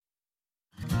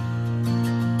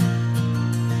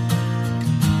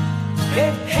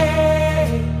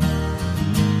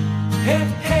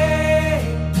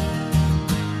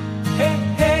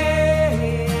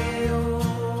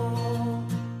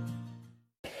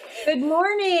Good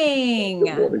morning.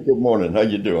 Good morning. Good morning. How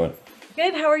you doing?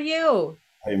 Good. How are you?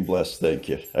 I am blessed, thank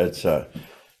you. It's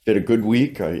been a good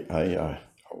week. I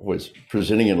was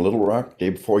presenting in Little Rock day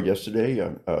before yesterday,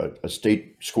 a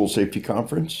state school safety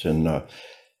conference, and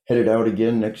headed out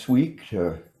again next week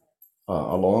to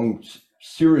a long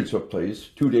series of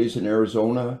plays. 2 days in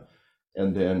Arizona,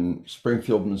 and then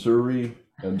Springfield, Missouri,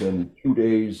 and then 2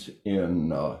 days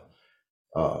in uh,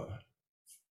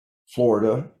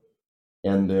 Florida,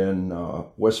 and then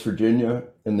West Virginia,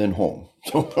 and then home.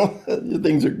 So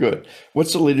things are good.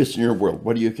 What's the latest in your world?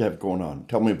 What do you have going on?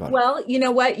 Tell me about it. Well, you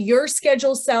know what? Your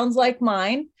schedule sounds like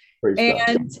mine, Praise God.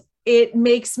 and it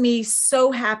makes me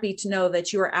so happy to know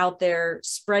that you are out there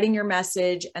spreading your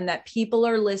message and that people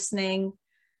are listening.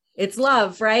 It's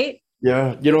love, right?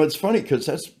 Yeah, it's funny because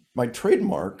that's my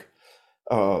trademark.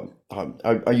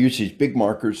 I use these big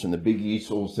markers and the big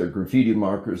easels. They're graffiti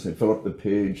markers. They fill up the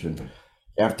page, and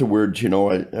afterwards,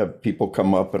 I have people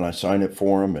come up and I sign it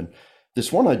for them. And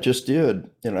this one I just did,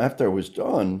 and after I was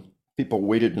done, people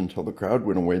waited until the crowd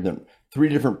went away. Then three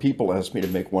different people asked me to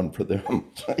make one for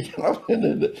them.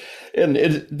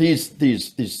 These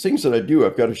things that I do,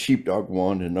 I've got a sheepdog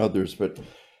one and others, but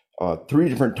three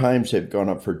different times they've gone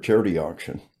up for charity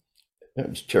auction.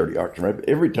 It's charity auction, right? But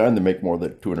every time they make more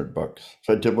than $200.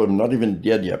 So I tell them, I'm not even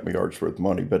dead yet. My yard's worth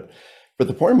money. But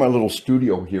the point of my little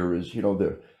studio here is,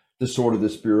 the sword of the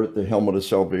spirit, the helmet of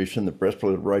salvation, the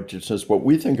breastplate of righteousness. What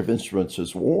we think of instruments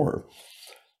as war,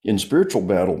 in spiritual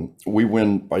battle, we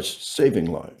win by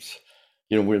saving lives.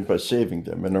 We win by saving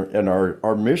them. And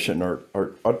our mission,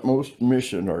 our utmost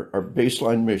mission, our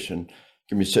baseline mission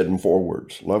can be said in 4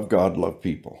 words: love God, love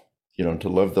people. To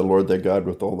love the Lord thy God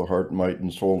with all the heart, might,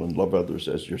 and soul, and love others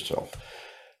as yourself.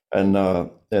 And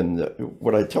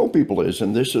what I tell people is,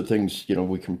 and these are things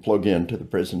we can plug into the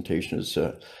presentation, is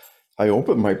I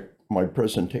open my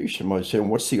presentation by saying,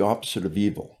 what's the opposite of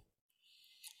evil?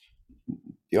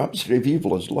 The opposite of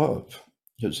evil is love,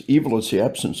 because evil is the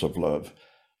absence of love,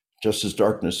 just as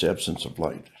darkness the absence of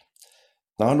light.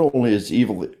 Not only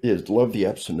is love the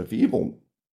absence of evil,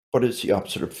 but it's the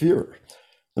opposite of fear.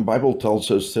 The Bible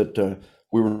tells us that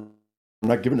we were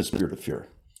not given a spirit of fear,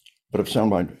 but of sound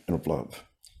mind and of love.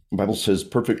 The Bible says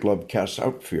perfect love casts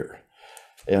out fear.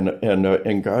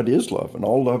 And God is love, and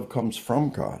all love comes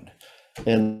from God.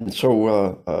 And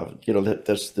so,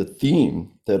 that's the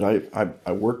theme that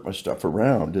I work my stuff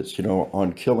around. It's,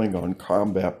 on killing, on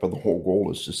combat, but the whole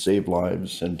goal is to save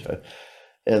lives. And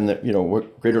that,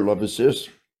 what greater love is this,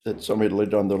 that somebody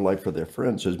laid down their life for their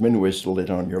friends. There's many ways to lay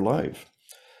down your life.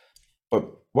 But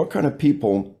what kind of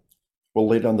people will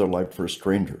lay down their life for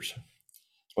strangers?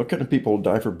 What kind of people will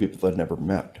die for people they've never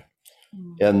met?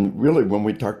 And really, when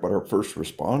we talk about our first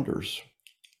responders,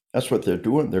 that's what they're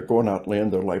doing. They're going out laying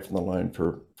their life on the line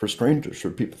for strangers, for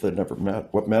people they've never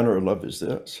met. What manner of love is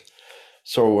this?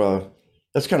 So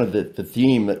that's kind of the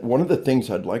theme. That one of the things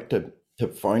I'd like to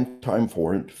find time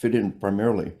for and to fit in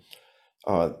primarily,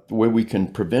 the way we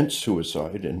can prevent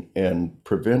suicide and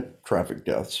prevent traffic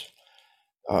deaths,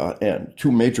 and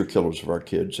two major killers of our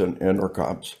kids and our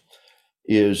cops,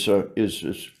 is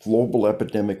this global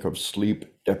epidemic of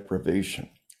sleep deprivation.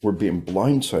 We're being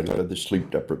blindsided by the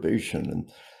sleep deprivation,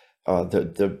 and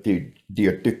the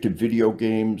addictive video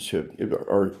games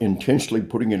are intentionally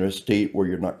putting you in a state where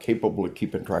you're not capable of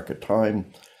keeping track of time.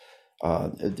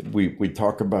 We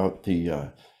talk about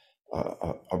the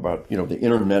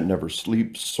internet never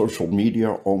sleeps, social media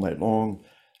all night long,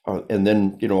 and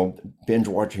then binge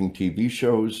watching TV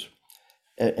shows.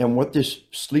 And what this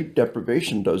sleep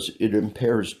deprivation does, it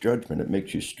impairs judgment. It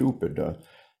makes you stupid.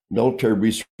 Military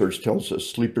research tells us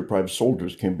sleep-deprived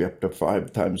soldiers can be up to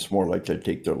 5 times more likely to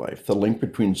take their life. The link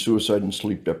between suicide and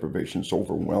sleep deprivation is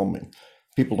overwhelming.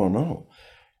 People don't know.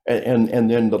 And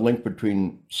then the link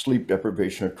between sleep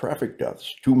deprivation and traffic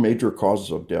deaths, two major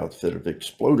causes of death that have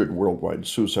exploded worldwide: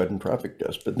 suicide and traffic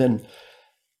deaths. But then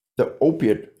the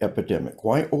opiate epidemic.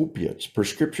 Why opiates?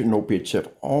 Prescription opiates have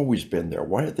always been there.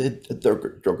 Why are they their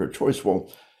drug of choice?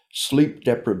 Well, sleep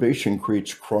deprivation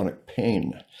creates chronic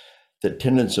pain. The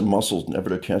tendons and muscles never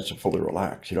get a chance to fully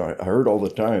relax. I heard all the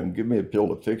time, give me a pill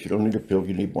to fix. You don't need a pill,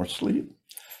 you need more sleep.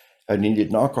 I need to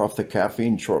knock off the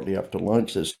caffeine shortly after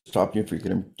lunch to stop you from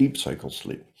getting deep cycle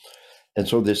sleep. And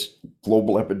so this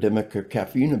global epidemic of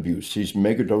caffeine abuse, these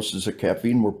mega doses of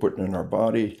caffeine we're putting in our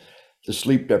body, the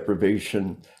sleep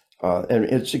deprivation, and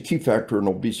it's a key factor in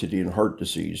obesity and heart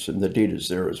disease, and the data is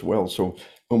there as well. So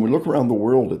when we look around the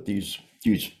world at these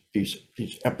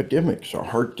epidemics,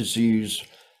 heart disease,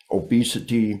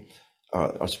 obesity,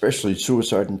 especially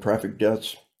suicide and traffic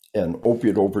deaths, and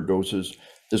opiate overdoses,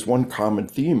 there's one common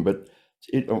theme. But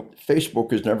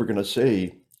Facebook is never going to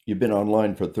say, you've been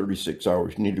online for 36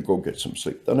 hours, you need to go get some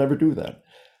sleep. They'll never do that.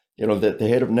 You know, that the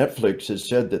head of Netflix has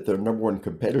said that their number one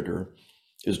competitor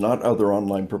is not other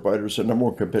online providers. The number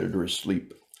one competitor is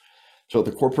sleep. So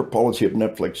the corporate policy of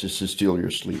Netflix is to steal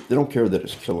your sleep. They don't care that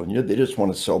it's killing you. They just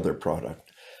want to sell their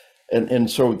product. And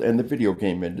the video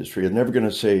game industry is never going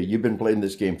to say, you've been playing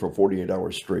this game for 48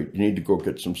 hours straight. You need to go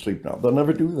get some sleep now. They'll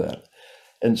never do that.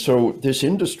 And so this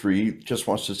industry just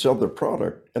wants to sell their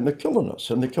product, and they're killing us,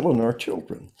 and they're killing our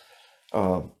children.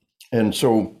 And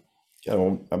so, you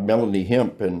know, Melanie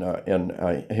Hemp and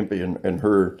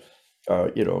her,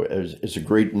 you know, is a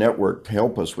great network to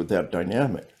help us with that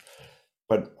dynamic.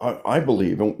 But I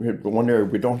believe, and one area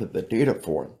we don't have the data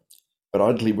for, but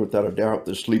I'd leave without a doubt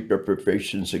the sleep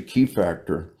deprivation is a key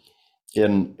factor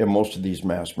in most of these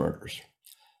mass murders.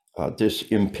 This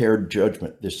impaired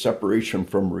judgment, this separation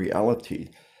from reality,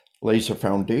 lays a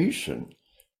foundation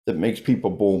that makes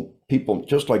people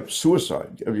just like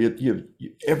suicide.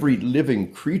 Every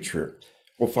living creature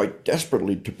will fight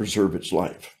desperately to preserve its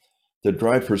life. The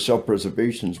drive for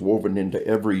self-preservation is woven into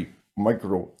every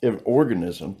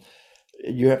microorganism.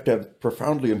 You have to have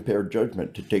profoundly impaired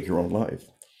judgment to take your own life.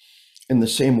 In the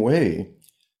same way,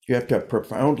 you have to have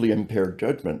profoundly impaired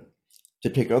judgment to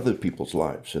take other people's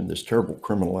lives in this terrible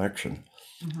criminal action.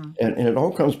 Mm-hmm. And it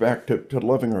all comes back to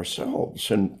loving ourselves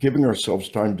and giving ourselves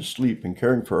time to sleep and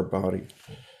caring for our body.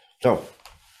 So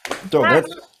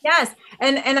yes.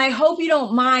 And I hope you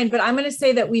don't mind, but I'm going to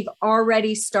say that we've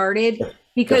already started,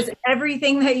 because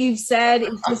everything that you've said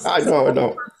is just I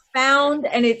know. profound,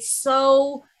 and it's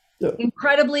so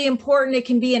incredibly important. It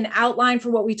can be an outline for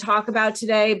what we talk about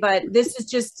today, but this is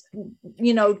just,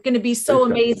 you know, going to be so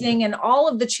amazing. And all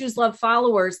of the Choose Love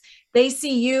followers, they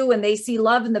see you and they see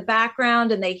love in the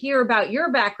background, and they hear about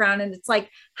your background, and it's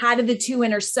like, how do the two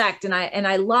intersect? And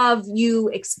I love you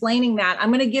explaining that. I'm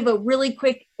going to give a really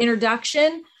quick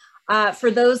introduction for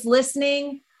those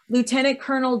listening. Lieutenant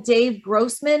Colonel Dave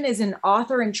Grossman is an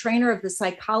author and trainer of the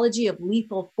psychology of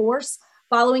lethal force.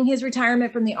 Following his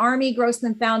retirement from the Army,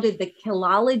 Grossman founded the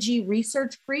Killology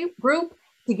Research Group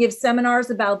to give seminars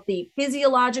about the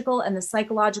physiological and the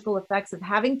psychological effects of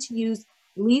having to use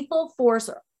lethal force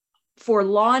for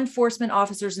law enforcement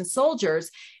officers and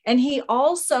soldiers. And he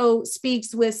also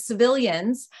speaks with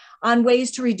civilians on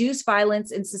ways to reduce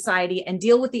violence in society and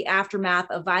deal with the aftermath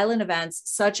of violent events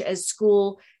such as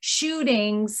school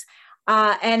shootings.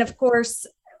 And of course,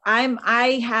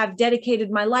 I have dedicated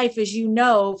my life, as you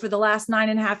know, for the last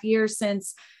 9.5 years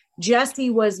since Jesse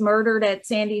was murdered at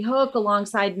Sandy Hook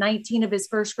alongside 19 of his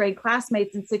first grade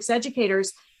classmates and 6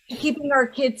 educators, to keeping our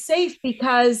kids safe,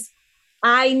 because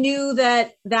I knew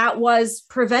that that was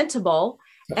preventable.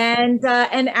 And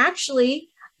actually,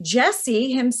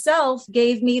 Jesse himself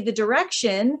gave me the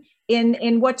direction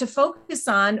in what to focus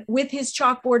on with his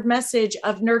chalkboard message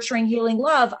of nurturing, healing,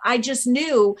 love. I just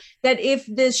knew that if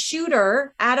this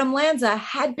shooter, Adam Lanza,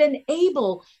 had been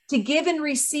able to give and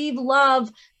receive love,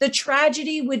 the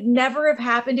tragedy would never have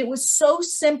happened. It was so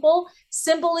simple.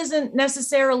 Simple isn't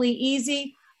necessarily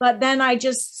easy, but then I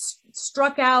just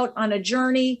struck out on a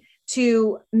journey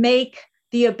to make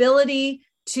the ability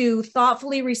to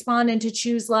thoughtfully respond and to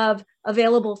choose love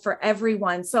available for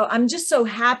everyone. So I'm just so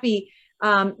happy,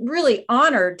 really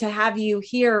honored to have you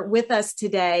here with us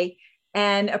today,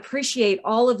 and appreciate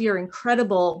all of your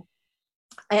incredible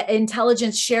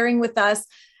intelligence sharing with us.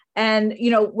 And, you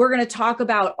know, we're going to talk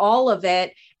about all of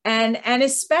it. And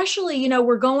especially, you know,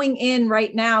 we're going in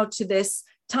right now to this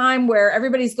time where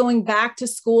everybody's going back to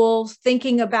school,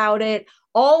 thinking about it.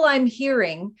 All I'm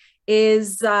hearing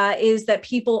is that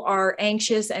people are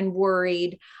anxious and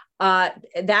worried.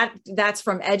 That's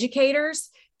from educators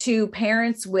to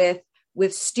parents with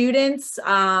students.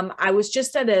 I was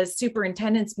just at a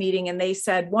superintendent's meeting, and they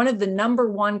said one of the number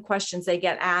one questions they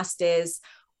get asked is,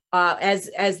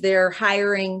 as they're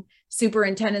hiring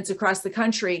superintendents across the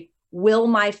country, will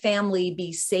my family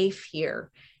be safe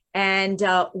here? And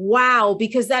wow,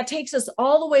 because that takes us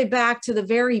all the way back to the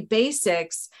very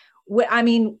basics. I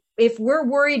mean, if we're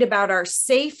worried about our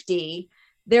safety,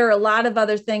 there are a lot of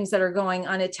other things that are going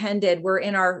unattended. We're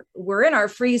in our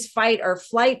freeze, fight, or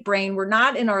flight brain. We're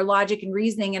not in our logic and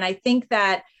reasoning. And I think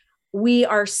that we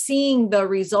are seeing the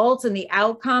results and the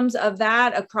outcomes of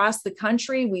that across the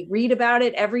country. We read about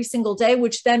it every single day,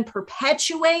 which then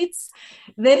perpetuates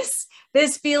this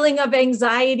feeling of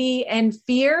anxiety and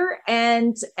fear.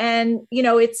 And you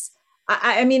know,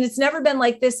 I mean, it's never been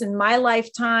like this in my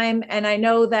lifetime. And I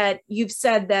know that you've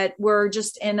said that we're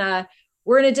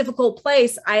in a difficult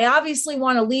place. I obviously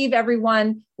want to leave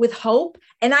everyone with hope,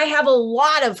 and I have a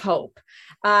lot of hope.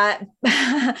 Uh,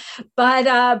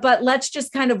 but let's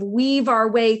just kind of weave our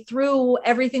way through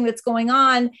everything that's going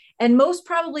on. And most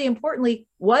probably importantly,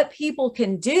 what people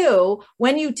can do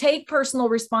when you take personal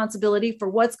responsibility for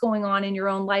what's going on in your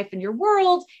own life and your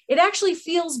world, it actually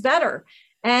feels better.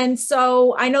 And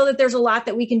so I know that there's a lot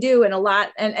that we can do and a lot,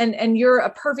 and you're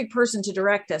a perfect person to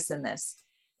direct us in this.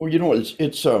 Well,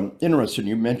 it's interesting.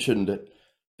 You mentioned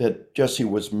that Jesse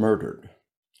was murdered.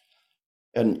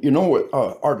 And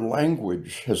our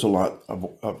language has a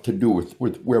lot to do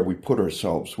with where we put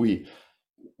ourselves. We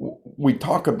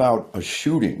talk about a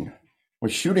shooting. Well,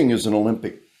 shooting is an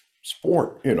Olympic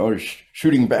sport.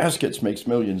 Shooting baskets makes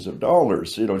millions of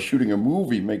dollars. Shooting a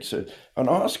movie makes an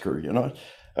Oscar.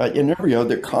 In every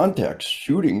other context,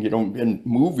 shooting. In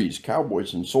movies,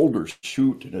 cowboys and soldiers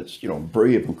shoot, and it's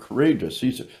brave and courageous.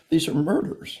 These are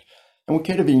murders, and we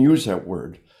can't even use that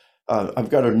word. I've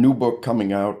got a new book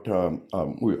coming out.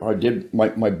 I did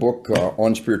my book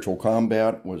on spiritual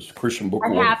combat was Christian Book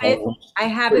of I have it. I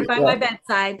have it by my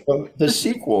bedside. The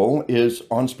sequel is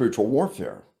on spiritual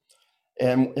warfare,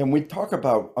 and we talk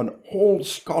about a whole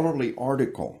scholarly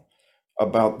article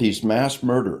about these mass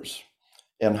murders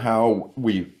and how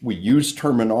we use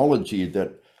terminology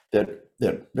that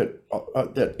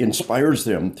inspires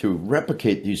them to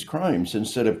replicate these crimes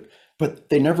but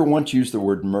they never once use the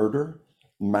word murder,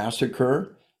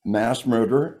 massacre, mass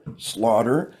murder,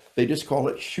 slaughter. They just call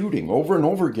it shooting over and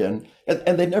over again.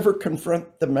 And they never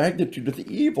confront the magnitude of the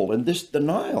evil, and this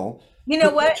denial. You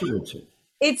know what?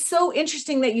 It's so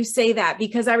interesting that you say that,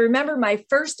 because I remember my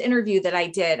first interview that I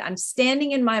did. I'm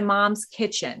standing in my mom's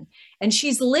kitchen and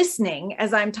she's listening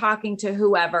as I'm talking to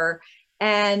whoever.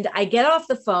 And I get off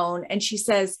the phone and she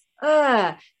says,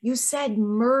 you said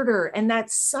murder, and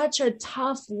that's such a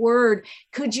tough word.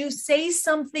 Could you say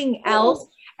something else?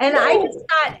 And I just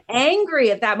got angry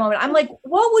at that moment. I'm like,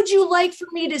 what would you like for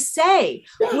me to say?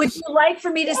 Yes. Would you like for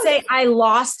me to say I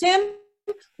lost him?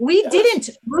 We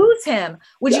didn't lose him.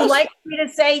 Would you like me to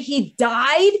say he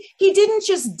died? He didn't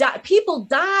just die. People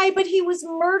die, but he was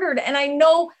murdered. And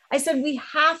I said, we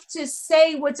have to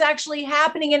say what's actually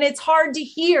happening, and it's hard to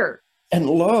hear. And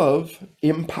love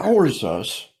empowers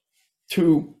us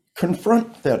to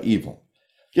confront that evil.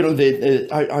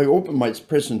 I open my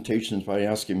presentations by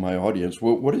asking my audience,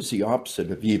 well, what is the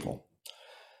opposite of evil?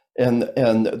 And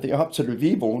the opposite of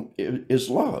evil is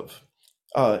love.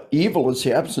 Evil is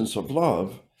the absence of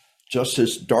love, just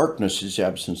as darkness is the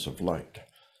absence of light.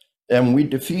 And we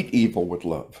defeat evil with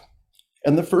love.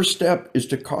 And the first step is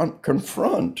to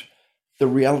confront the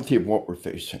reality of what we're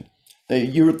facing. Now,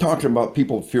 you were talking about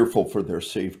people fearful for their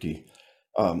safety.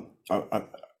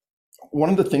 One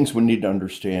of the things we need to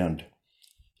understand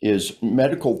is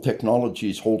medical technology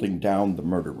is holding down the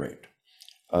murder rate.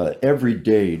 Every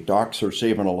day, docs are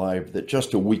saving a life that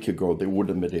just a week ago they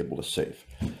wouldn't have been able to save.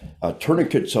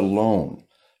 Tourniquets alone.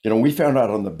 We found out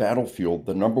on the battlefield,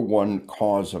 the number one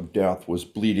cause of death was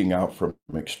bleeding out from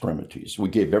extremities. We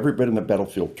gave everybody in the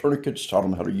battlefield tourniquets, taught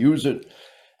them how to use it,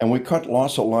 and we cut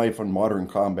loss of life in modern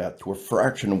combat to a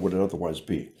fraction of what it would otherwise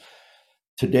be.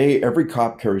 Today, every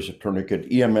cop carries a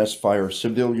tourniquet, EMS, fire,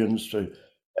 civilians,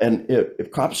 and if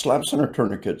cop slaps on a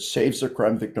tourniquet, saves a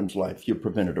crime victim's life, you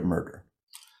prevented a murder.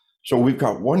 So we've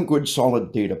got one good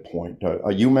solid data point. A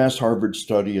UMass Harvard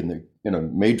study in a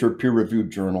major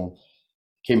peer-reviewed journal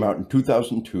came out in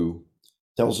 2002,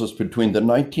 tells us between the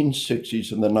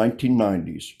 1960s and the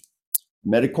 1990s,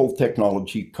 medical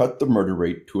technology cut the murder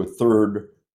rate to a third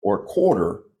or a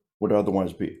quarter would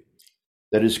otherwise be.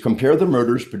 That is, compare the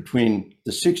murders between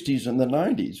the 60s and the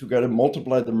 90s. We've got to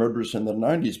multiply the murders in the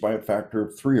 90s by a factor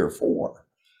of 3 or 4.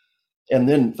 And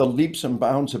then the leaps and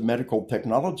bounds of medical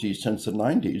technology since the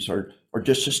 90s are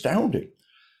just astounding.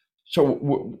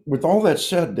 So with all that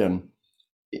said, then,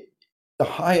 the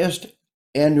highest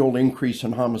annual increase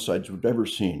in homicides we've ever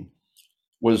seen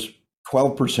was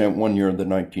 12% one year in the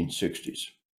 1960s.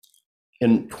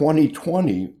 In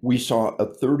 2020, we saw a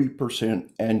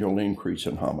 30% annual increase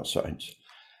in homicides.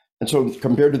 And so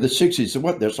compared to the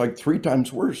 60s, that's like 3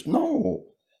 times worse? No.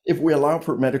 If we allow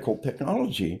for medical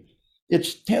technology,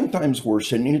 it's 10 times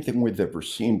worse than anything we've ever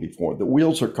seen before. The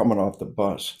wheels are coming off the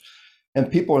bus.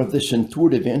 And people have this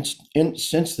intuitive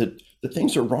sense that the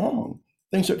things are wrong.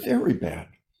 Things are very bad.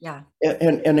 Yeah.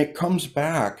 And it comes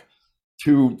back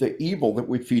to the evil that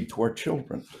we feed to our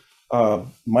children.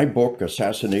 My book,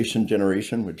 Assassination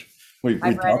Generation, which we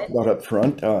talked about up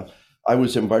front, I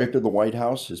was invited to the White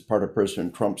House as part of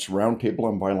President Trump's roundtable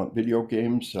on violent video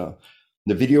games.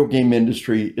 The video game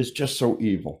industry is just so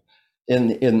evil.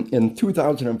 In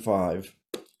 2005,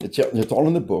 it's all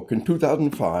in the book. In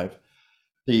 2005,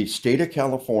 the state of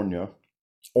California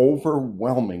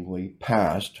overwhelmingly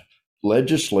passed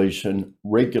legislation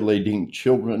regulating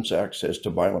children's access to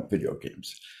violent video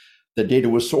games. The data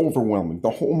was so overwhelming.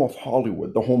 The home of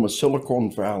Hollywood, the home of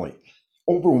Silicon Valley,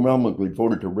 overwhelmingly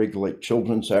voted to regulate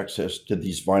children's access to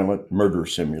these violent murder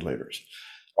simulators.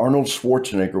 Arnold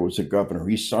Schwarzenegger was the governor.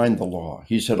 He signed the law.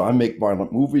 He said, I make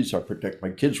violent movies. I protect my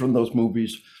kids from those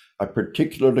movies. I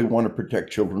particularly want to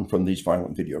protect children from these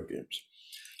violent video games.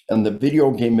 And the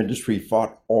video game industry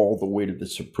fought all the way to the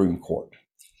Supreme Court.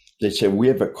 They said, we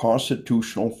have a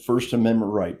constitutional First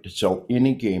Amendment right to sell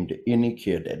any game to any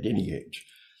kid at any age.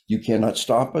 You cannot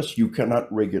stop us. You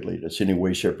cannot regulate us in any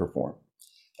way, shape, or form.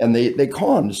 And they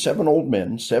conned 7 old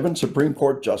men, 7 Supreme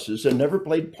Court justices, and never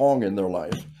played Pong in their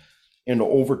life, into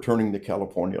overturning the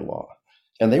California law.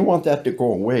 And they want that to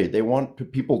go away. They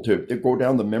want people to go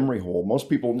down the memory hole. Most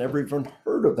people never even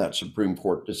heard of that Supreme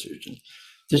Court decision.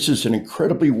 This is an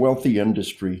incredibly wealthy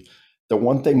industry. The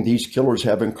one thing these killers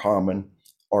have in common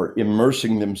are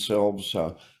immersing themselves.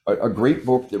 A great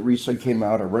book that recently came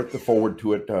out, I read the forward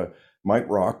to it, Mike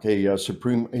Rock, he's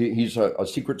a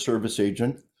Secret Service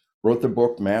agent, wrote the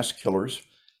book Mass Killers.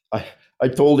 I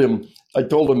told him,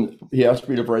 he asked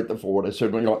me to write the forward. I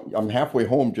said, well, you know, I'm halfway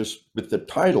home just with the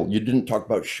title. You didn't talk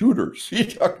about shooters. You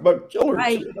talked about killers.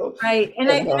 Right, you know? right. And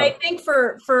I think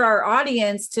for our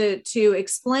audience to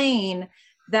explain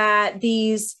that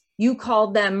these, you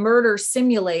called them murder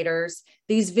simulators,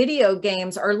 these video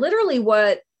games are literally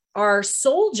what our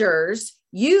soldiers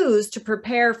use to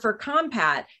prepare for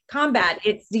combat.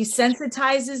 It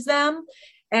desensitizes them,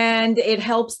 and it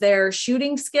helps their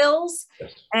shooting skills.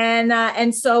 Yes.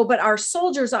 And so, but our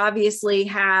soldiers obviously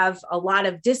have a lot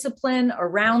of discipline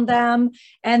around them,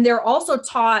 and they're also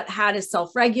taught how to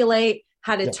self-regulate,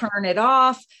 how to turn it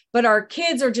off. But our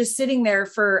kids are just sitting there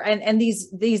and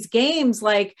these games,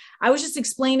 like I was just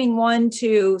explaining one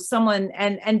to someone,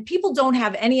 and people don't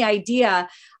have any idea.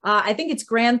 I think it's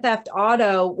Grand Theft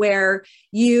Auto, where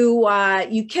you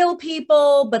kill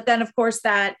people, but then of course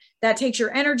that takes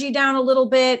your energy down a little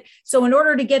bit. So in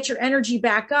order to get your energy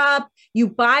back up, you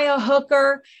buy a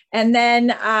hooker, and then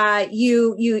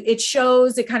it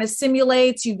kind of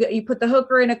simulates. You put the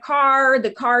hooker in a car, the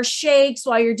car shakes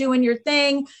while you're doing your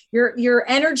thing. Your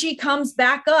energy comes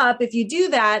back up if you do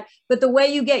that. But the way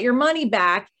you get your money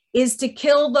back is to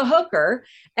kill the hooker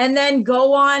and then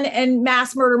go on and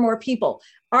mass murder more people.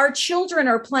 Our children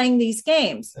are playing these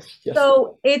games. Yes.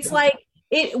 So it's like,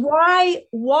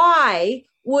 why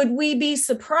would we be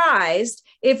surprised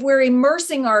if we're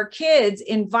immersing our kids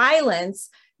in violence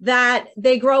that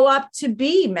they grow up to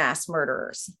be mass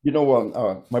murderers? You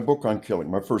know, my book on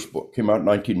killing, my first book, came out in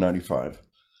 1995.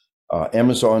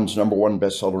 Amazon's #1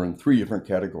 bestseller in 3 different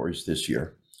categories this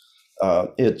year.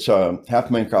 It's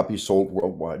 500,000 copies sold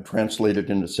worldwide, translated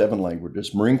into 7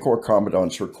 languages, Marine Corps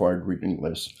Commandant's required reading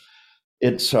list.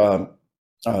 It's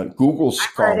Google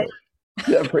Scholar.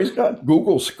 Yeah, praise God.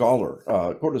 Google Scholar.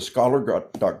 Go to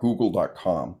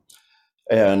scholar.google.com,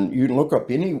 and you can look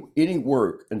up any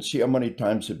work and see how many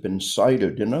times it's been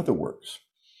cited in other works.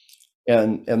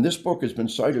 And this book has been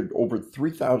cited over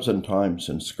 3,000 times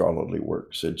in scholarly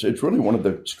works. It's really one of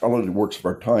the scholarly works of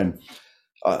our time.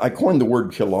 I coined the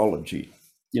word killology.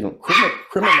 You know,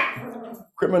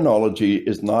 criminology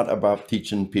is not about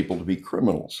teaching people to be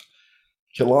criminals.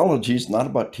 Killology is not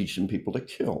about teaching people to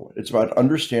kill. It's about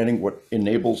understanding what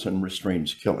enables and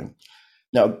restrains killing.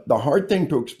 Now, the hard thing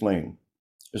to explain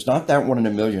is not that 1 in a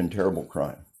million terrible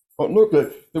crime. Oh, look,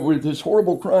 with this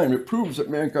horrible crime, it proves that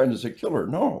mankind is a killer.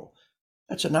 No,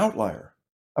 that's an outlier.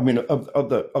 I mean, of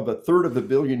a third of a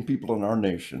billion people in our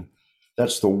nation,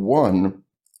 that's the one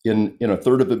in a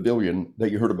third of a billion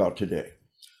that you heard about today.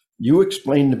 You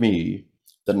explain to me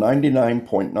the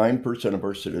 99.9% of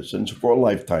our citizens for a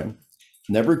lifetime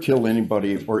never kill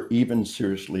anybody or even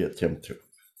seriously attempt to.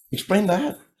 Explain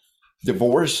that.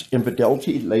 Divorce,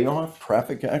 infidelity, layoff,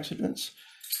 traffic accidents.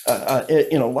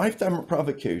 In a lifetime of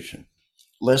provocation,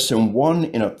 less than 1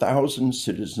 in 1,000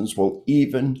 citizens will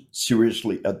even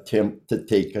seriously attempt to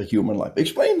take a human life.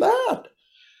 Explain that.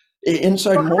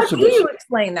 Inside most of us. How do you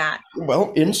explain that?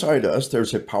 Well, inside us,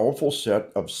 there's a powerful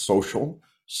set of social,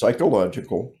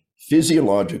 psychological,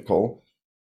 physiological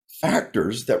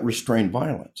factors that restrain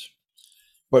violence.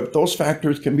 But those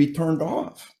factors can be turned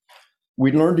off.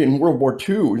 We learned in World War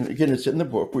II, and again, it's in the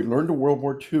book, we learned in World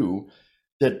War II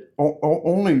that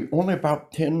only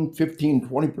about 10, 15,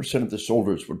 20% of the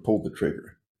soldiers would pull the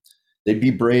trigger. They'd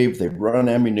be brave, they'd run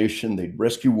ammunition, they'd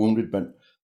rescue wounded,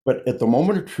 but at the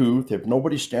moment of truth, if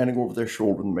nobody's standing over their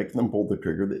shoulder and making them pull the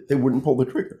trigger, they wouldn't pull the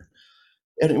trigger.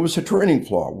 And it was a training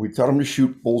flaw. We taught them to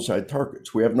shoot bullseye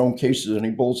targets. We have known cases of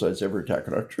any bullseyes ever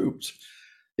attacking our troops.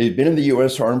 They've been in the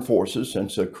U.S. Armed Forces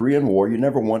since the Korean War. You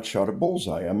never once shot a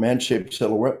bullseye. A man-shaped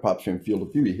silhouette pops in field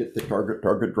of view. You hit the target,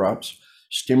 target drops.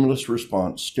 Stimulus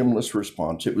response, stimulus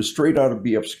response. It was straight out of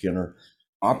B.F. Skinner.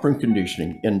 Operant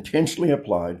conditioning, intentionally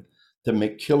applied to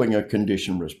make killing a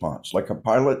condition response, like a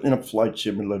pilot in a flight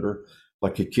simulator,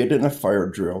 like a kid in a fire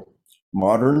drill.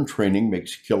 Modern training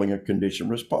makes killing a condition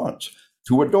response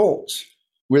to adults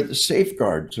with the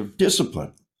safeguards of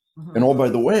discipline. And oh, by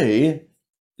the way,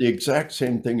 the exact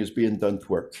same thing is being done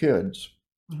to our kids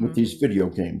with these video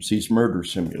games, these murder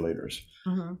simulators.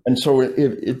 And so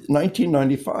in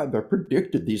 1995, I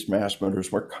predicted these mass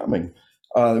murders were coming.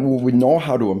 We know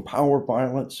how to empower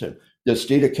violence. And the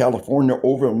state of California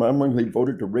overwhelmingly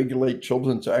voted to regulate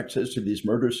children's access to these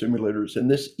murder simulators in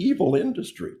this evil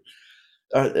industry.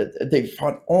 They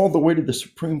fought all the way to the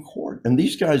Supreme Court. And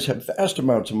these guys have vast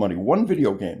amounts of money. One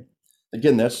video game,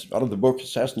 again, that's out of the book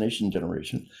Assassination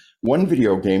Generation. One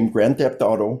video game, Grand Theft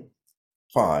Auto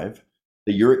 5,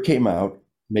 the year it came out,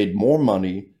 made more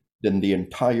money than the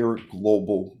entire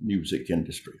global music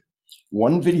industry.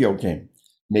 One video game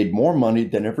made more money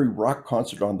than every rock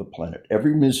concert on the planet,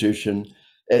 every musician,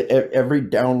 every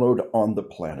download on the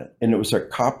planet. And it was a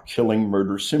cop killing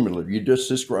murder simulator. You just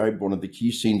described one of the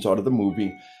key scenes out of the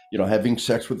movie, having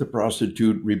sex with the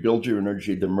prostitute, rebuild your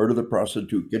energy, then murder the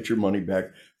prostitute, get your money back,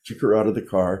 kick her out of the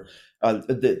car.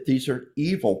 These are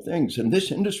evil things. In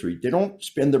this industry, they don't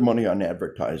spend their money on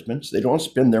advertisements. They don't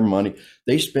spend their money.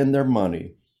 They spend their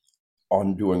money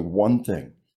on doing one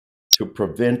thing: to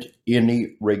prevent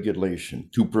any regulation,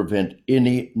 to prevent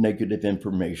any negative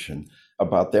information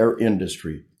about their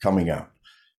industry coming out.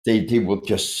 They will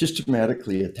just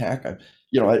systematically attack.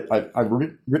 I've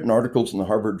written articles in the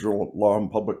Harvard Journal of Law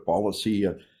and Public Policy.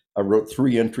 I wrote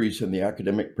 3 entries in the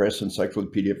Academic Press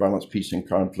Encyclopedia of Violence, Peace, and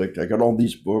Conflict. I got all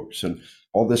these books and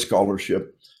all this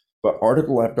scholarship, but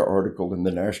article after article in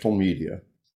the national media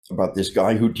about this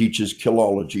guy who teaches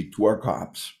killology to our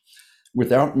cops,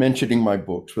 without mentioning my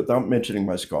books, without mentioning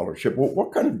my scholarship. Well,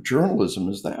 what kind of journalism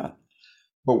is that?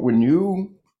 But when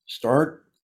you start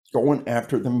going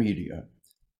after the media,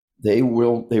 they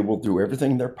will do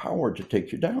everything in their power to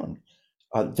take you down.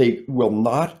 They will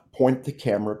not point the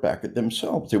camera back at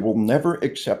themselves. They will never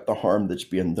accept the harm that's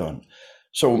being done.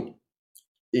 So,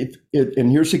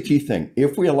 and here's the key thing: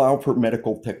 if we allow for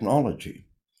medical technology,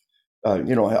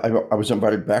 I was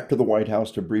invited back to the White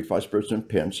House to brief Vice President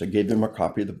Pence. I gave him a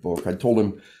copy of the book. I told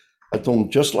him,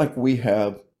 just like we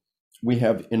have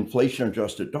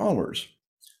inflation-adjusted dollars,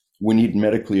 we need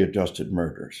medically adjusted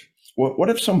murders. What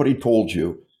if somebody told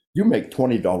you, you make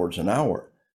 $20 an hour?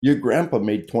 Your grandpa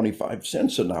made 25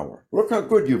 cents an hour. Look how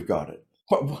good you've got it.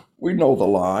 Well, we know the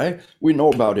lie. We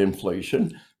know about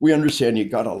inflation. We understand you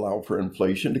got to allow for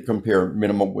inflation to compare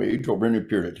minimum wage over any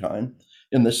period of time.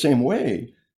 In the same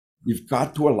way, you've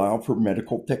got to allow for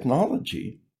medical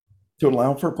technology to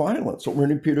allow for violence over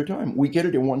any period of time. We get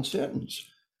it in one sentence,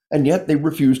 and yet they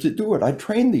refuse to do it. I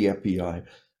train the FBI.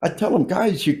 I tell them,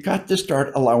 guys, you got to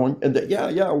start allowing, and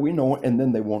yeah, we know, and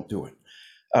then they won't do it.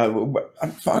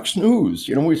 Fox News,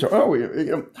 we say,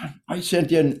 I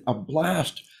sent in a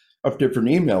blast of different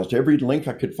emails to every link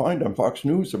I could find on Fox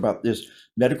News about this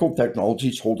medical technology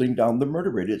is holding down the murder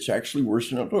rate. It's actually worse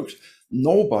than it looks.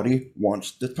 Nobody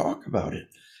wants to talk about it.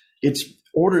 It's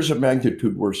orders of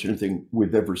magnitude worse than anything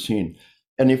we've ever seen.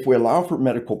 And if we allow for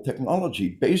medical technology,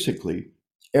 basically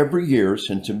every year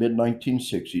since the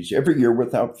mid-1960s, every year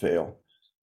without fail,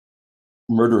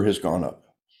 murder has gone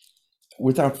up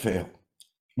without fail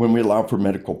when we allow for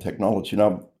medical technology.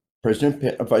 Now,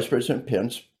 Vice President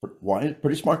Pence,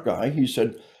 pretty smart guy, he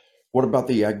said, what about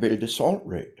the aggravated assault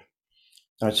rate?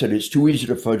 I said, it's too easy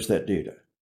to fudge that data.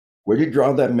 Where do you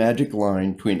draw that magic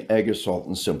line between ag assault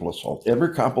and simple assault?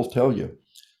 Every cop will tell you,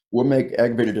 we'll make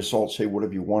aggravated assault say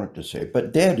whatever you want it to say,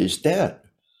 but dead is dead.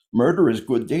 Murder is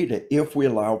good data if we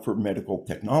allow for medical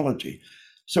technology.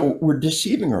 So we're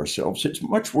deceiving ourselves. It's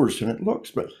much worse than it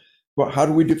looks, but how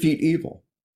do we defeat evil?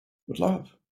 With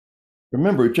love.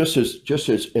 Remember, just as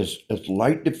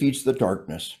light defeats the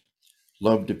darkness,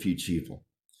 love defeats evil.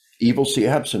 Evil's the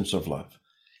absence of love.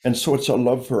 And so it's a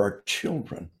love for our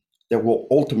children that will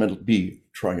ultimately be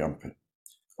triumphant.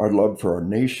 Our love for our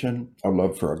nation, our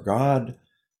love for our God,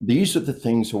 these are the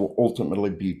things that will ultimately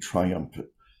be triumphant.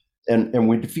 And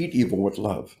we defeat evil with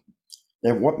love.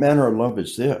 And what manner of love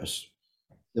is this?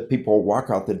 That people walk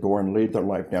out the door and lay their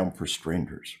life down for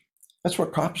strangers. That's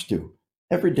what cops do.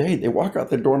 Every day they walk out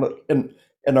the door and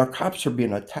our cops are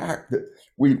being attacked.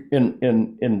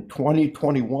 In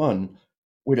 2021,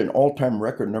 we had an all-time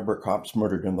record number of cops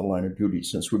murdered in the line of duty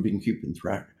since we've been keeping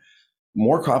track.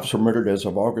 More cops were murdered as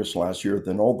of August last year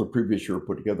than all the previous year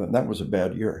put together, and that was a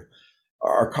bad year.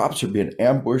 Our cops are being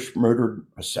ambushed, murdered,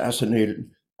 assassinated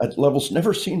at levels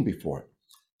never seen before.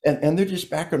 And they're just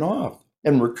backing off.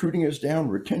 And recruiting is down,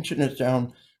 retention is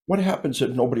down. What happens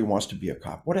if nobody wants to be a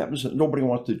cop? What happens if nobody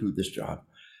wants to do this job?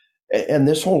 And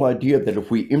this whole idea that if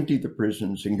we empty the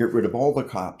prisons and get rid of all the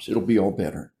cops, it'll be all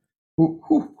better.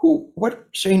 What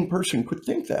sane person could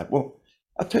think that? Well,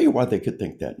 I'll tell you why they could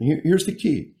think that. And here's the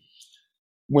key.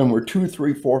 When we're 2,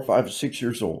 3, 4, 5, 6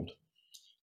 years old,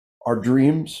 our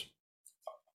dreams,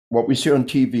 what we see on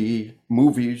TV,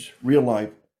 movies, real life,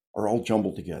 are all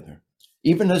jumbled together.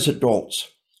 Even as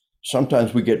adults,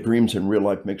 sometimes we get dreams and real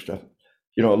life mixed up.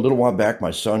 You know, a little while back,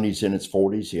 my son, he's in his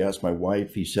 40s. He asked my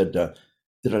wife, he said,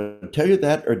 did I tell you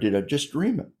that or did I just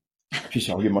dream it? She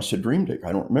said, oh, you must have dreamed it.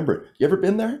 I don't remember it. You ever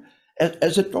been there?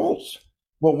 As adults,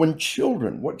 well, what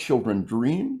children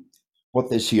dream, what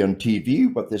they see on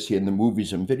TV, what they see in the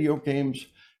movies and video games,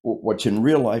 what's in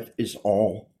real life is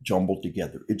all jumbled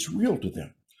together. It's real to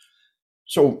them.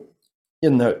 So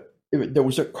there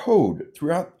was a code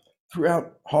throughout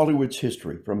Hollywood's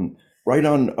history, from right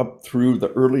on up through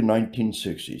the early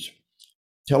 1960s.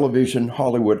 Television,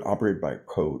 Hollywood operated by a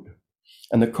code.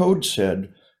 And the code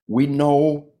said, we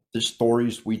know the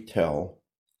stories we tell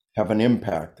have an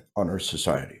impact on our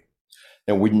society.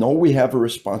 And we know we have a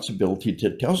responsibility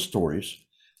to tell stories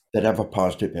that have a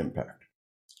positive impact.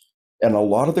 And a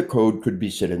lot of the code could be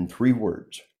said in 3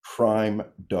 words: crime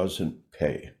doesn't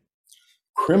pay.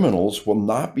 Criminals will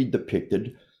not be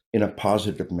depicted in a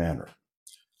positive manner.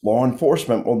 Law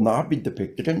enforcement will not be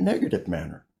depicted in a negative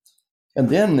manner. And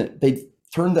then they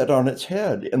turned that on its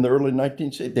head in the early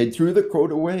 1960s. They threw the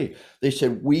code away. They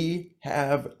said, we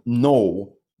have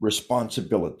no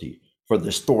responsibility for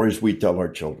the stories we tell our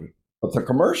children. But the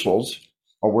commercials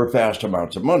are worth vast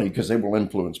amounts of money because they will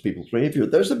influence people's behavior.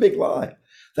 There's a big lie.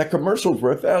 That commercials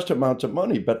worth vast amounts of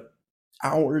money, but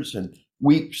hours and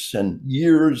weeks and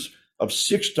years of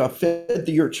sick stuff fed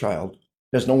to your child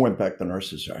has no impact on our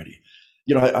society.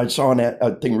 You know, I saw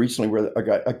a thing recently where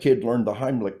a kid learned the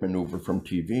Heimlich maneuver from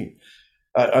TV.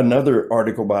 Another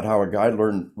article about how a guy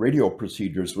learned radio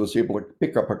procedures, was able to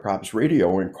pick up a cop's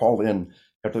radio and call in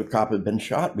after the cop had been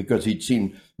shot because he'd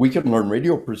seen, we can learn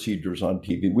radio procedures on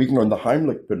TV. We can learn the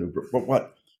Heimlich maneuver, but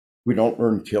what? We don't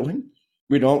learn killing?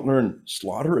 We don't learn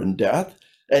slaughter and death?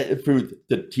 Through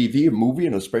the TV and movie,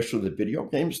 and especially the video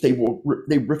games, they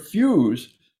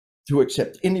refuse to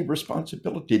accept any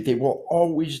responsibility. They will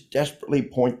always desperately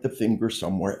point the finger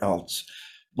somewhere else.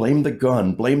 Blame the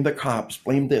gun, blame the cops,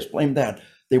 blame this, blame that.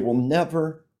 They will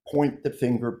never point the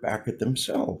finger back at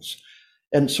themselves.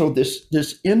 And so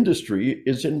this industry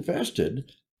is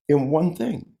invested in one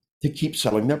thing: to keep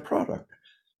selling their product.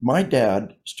 My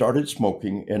dad started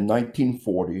smoking in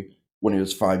 1940 when he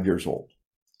was 5 years old.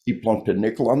 He plunked a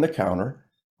nickel on the counter,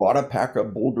 bought a pack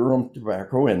of Bull Durham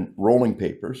tobacco and rolling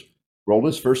papers, rolled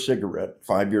his first cigarette,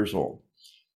 5 years old.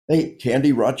 Hey,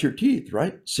 candy rots your teeth,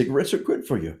 right? Cigarettes are good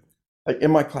for you.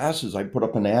 In my classes, I put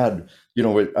up an ad, you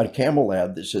know, a Camel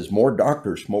ad that says, more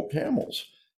doctors smoke Camels.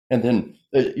 And then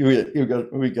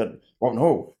we got, oh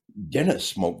no,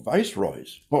 dentists smoke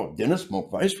Viceroys. Oh, dentists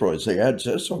smoke Viceroys. The ad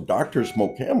says so. Doctors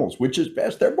smoke Camels. Which is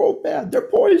best? They're both bad. They're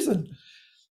poison.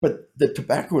 But the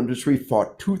tobacco industry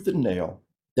fought tooth and nail,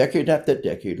 decade after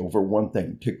decade, over one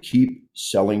thing: to keep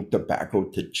selling tobacco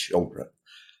to children.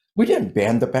 We didn't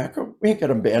ban tobacco. We ain't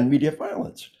gonna ban media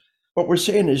violence. What we're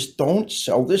saying is, don't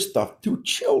sell this stuff to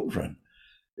children.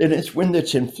 And it's when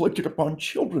it's inflicted upon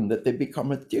children that they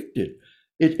become addicted.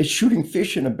 It's shooting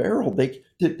fish in a barrel. The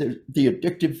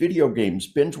addictive video games,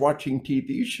 binge watching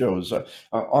TV shows,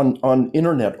 on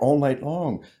internet all night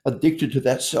long, addicted to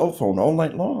that cell phone all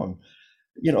night long.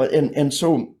 You know, and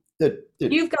so that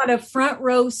you've got a front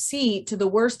row seat to the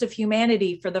worst of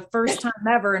humanity for the first time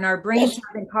ever, and our brains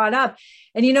haven't caught up.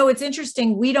 And you know, it's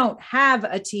interesting, we don't have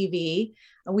a TV.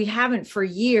 We haven't for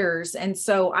years. And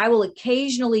so I will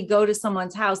occasionally go to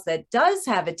someone's house that does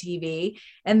have a TV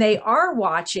and they are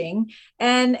watching.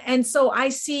 And so I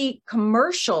see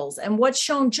commercials, and what's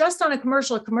shown just on a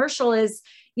commercial is,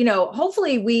 you know,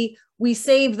 hopefully we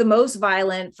save the most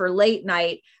violent for late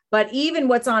night, but even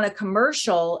what's on a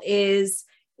commercial is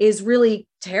really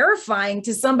terrifying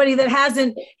to somebody that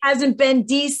hasn't been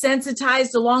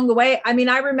desensitized along the way. I mean,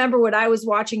 I remember what I was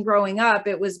watching growing up.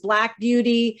 It was Black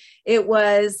Beauty. It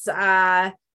was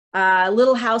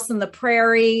Little House on the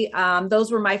Prairie.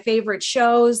 Those were my favorite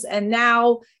shows. And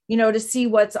now, you know, to see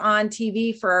what's on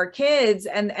TV for our kids,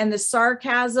 and the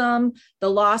sarcasm,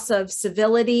 the loss of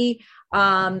civility.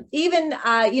 Even,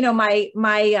 you know,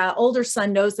 my older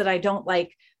son knows that I don't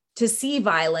like to see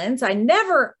violence. I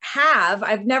never have.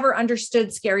 I've never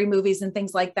understood scary movies and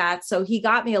things like that. So he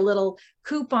got me a little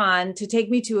coupon to take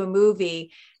me to a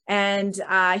movie. And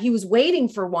he was waiting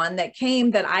for one that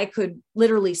came that I could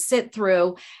literally sit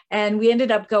through. And we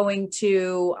ended up going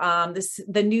to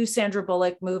the new Sandra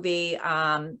Bullock movie.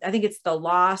 I think it's The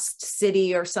Lost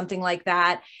City or something like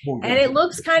that. Oh, yeah. And it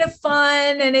looks kind of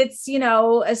fun. And it's,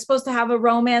 it's supposed to have a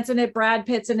romance in it. Brad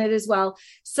Pitt's in it as well.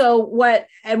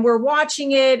 And we're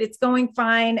watching it. It's going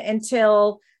fine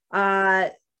until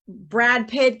Brad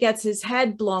Pitt gets his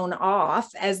head blown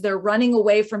off as they're running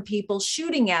away from people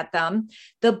shooting at them.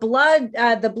 The blood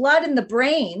and the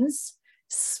brains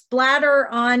splatter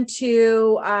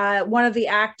onto one of the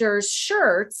actors'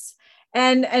 shirts.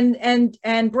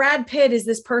 And Brad Pitt is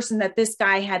this person that this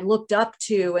guy had looked up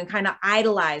to and kind of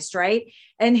idolized, right?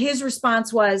 And his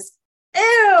response was,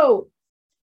 "Ew,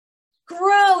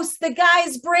 gross, the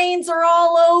guy's brains are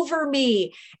all over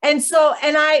me." And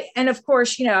of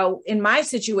course, in my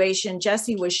situation,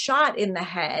 Jesse was shot in the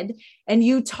head, and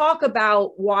you talk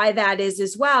about why that is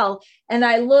as well. And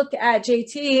I look at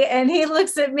JT and he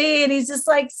looks at me and he's just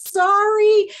like,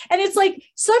 "Sorry." And it's like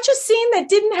such a scene that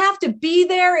didn't have to be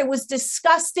there. It was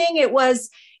disgusting. It was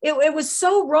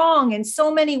so wrong in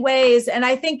so many ways. And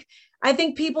I think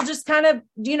people just kind of,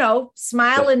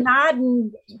 smile and nod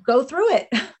and go through it.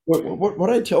 What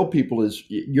I tell people is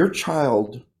your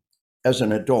child as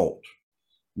an adult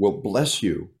will bless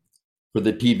you for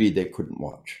the TV they couldn't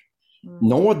watch. Mm-hmm.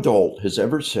 No adult has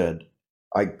ever said,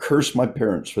 "I curse my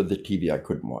parents for the TV I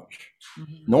couldn't watch."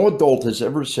 Mm-hmm. No adult has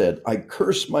ever said, "I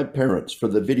curse my parents for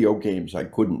the video games I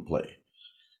couldn't play."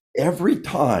 Every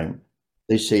time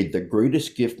they say, "The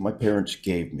greatest gift my parents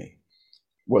gave me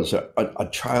was a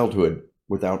childhood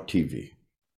without TV,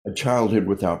 a childhood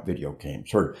without video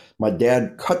games," or "My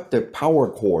dad cut the power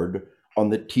cord on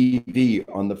the TV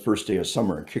on the first day of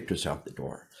summer and kicked us out the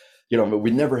door."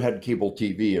 We never had cable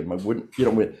TV, and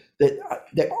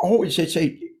they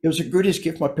say it was the greatest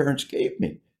gift my parents gave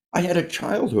me. I had a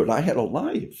childhood, I had a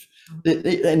life,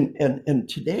 and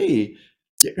today,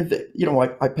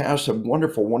 I pass a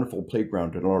wonderful, wonderful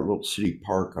playground in our little city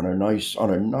park on a nice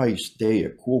day.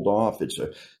 It cooled off.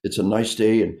 It's a nice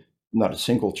day, and not a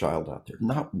single child out there,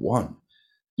 not one.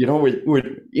 With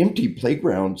empty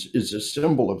playgrounds is a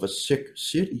symbol of a sick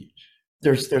city.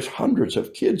 There's hundreds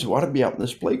of kids who ought to be out in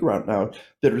this playground now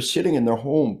that are sitting in their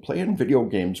home playing video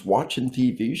games, watching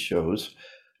TV shows,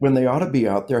 when they ought to be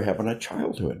out there having a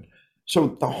childhood.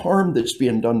 So the harm that's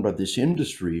being done by this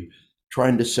industry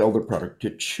trying to sell the product to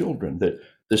children, that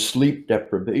the sleep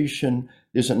deprivation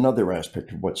is another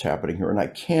aspect of what's happening here. And I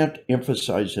can't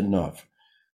emphasize enough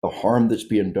the harm that's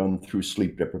being done through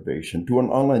sleep deprivation. Do an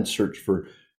online search for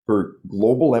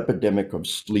global epidemic of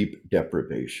sleep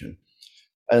deprivation.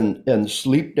 And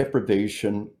sleep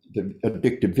deprivation, the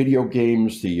addictive video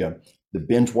games, the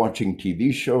binge watching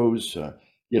TV shows,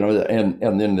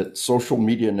 and then that social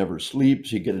media never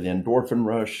sleeps, you get an endorphin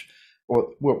rush.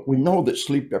 Well, we know that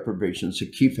sleep deprivation is a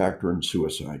key factor in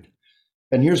suicide.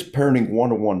 And here's parenting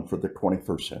 101 for the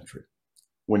 21st century.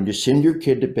 When you send your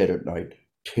kid to bed at night,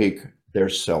 take their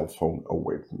cell phone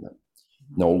away from them.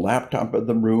 No laptop in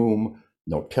the room,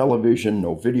 no television,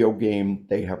 no video game.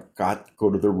 They have got to go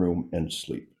to the room and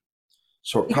sleep.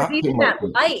 So even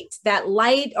that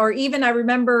light, or even I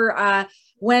remember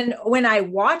when I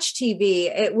watched TV,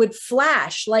 it would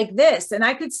flash like this, and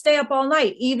I could stay up all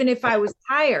night, even if I was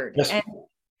tired. Yes. And,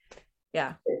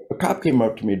 yeah. A cop came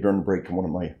up to me during break in one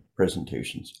of my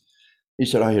presentations. He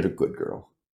said, "I had a good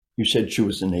girl. You said she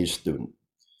was an A student."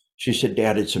 She said,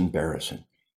 "Dad, it's embarrassing.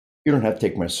 You don't have to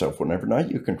take my cell phone every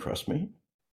night. You can trust me."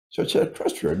 So I said,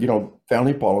 "Trust her.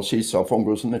 Family policy, cell phone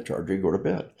goes in the charger, you go to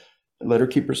bed. And let her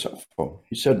keep her cell phone."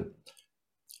 He said,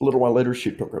 a little while later,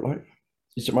 she took her life.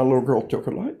 He said, "My little girl took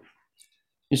her life."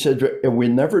 He said, "And we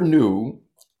never knew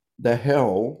the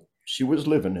hell she was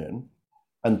living in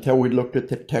until we looked at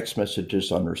the text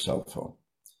messages on her cell phone.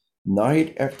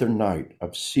 Night after night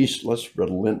of ceaseless,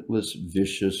 relentless,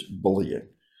 vicious bullying.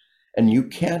 And you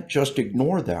can't just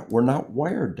ignore that. We're not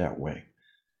wired that way."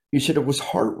 He said it was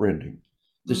heart-rending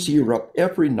to see her up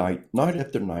every night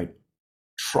after night,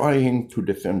 trying to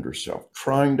defend herself,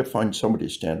 trying to find somebody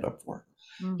to stand up for her.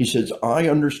 He says, "I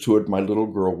understood my little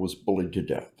girl was bullied to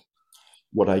death.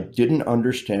 What I didn't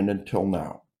understand until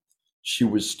now, she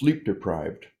was sleep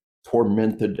deprived,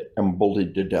 tormented, and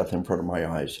bullied to death in front of my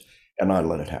eyes, and I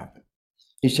let it happen."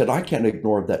 He said, "I can't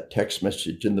ignore that text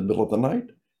message in the middle of the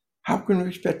night. How can we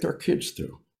expect our kids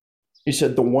to?" He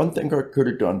said, "The one thing I could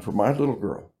have done for my little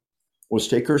girl was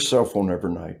take her cell phone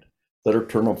every night, let her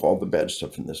turn off all the bad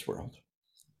stuff in this world.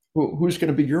 Who's going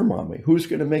to be your mommy? Who's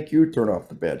going to make you turn off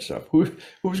the bad stuff? Who's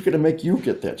going to make you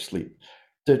get that sleep?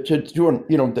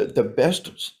 The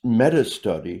best meta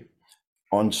study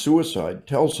on suicide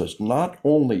tells us not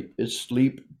only is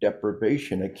sleep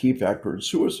deprivation a key factor in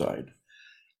suicide,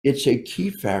 it's a key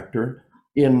factor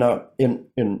in not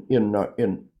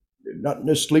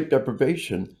sleep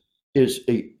deprivation is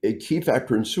a key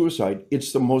factor in suicide.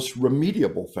 It's the most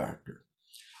remediable factor.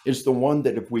 It's the one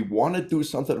that if we want to do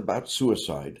something about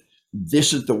suicide,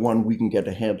 this is the one we can get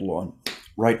a handle on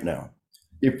right now.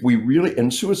 If we really,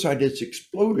 and suicide has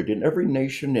exploded in every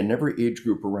nation and every age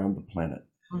group around the planet.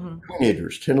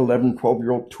 Teenagers, 10, 11,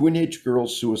 12-year-old teenage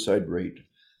girls' suicide rate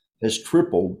has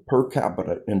tripled per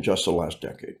capita in just the last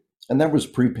decade. And that was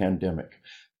pre-pandemic.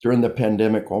 During the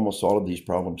pandemic, almost all of these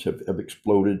problems have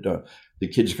exploded. The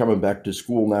kids coming back to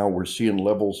school now, we're seeing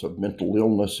levels of mental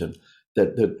illness, and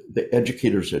that the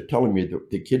educators are telling me that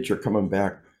the kids are coming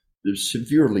back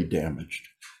severely damaged.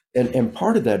 And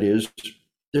part of that is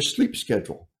their sleep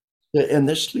schedule and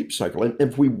their sleep cycle. And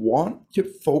if we want to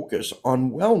focus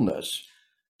on wellness,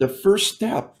 the first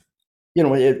step,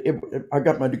 I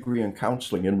got my degree in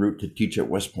counseling en route to teach at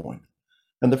West Point.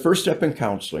 And the first step in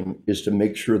counseling is to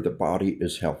make sure the body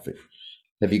is healthy.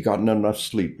 Have you gotten enough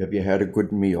sleep? Have you had a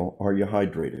good meal? Are you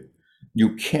hydrated?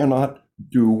 You cannot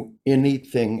do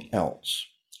anything else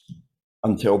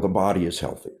until the body is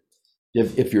healthy.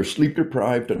 If you're sleep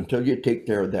deprived, until you take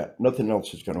care of that, nothing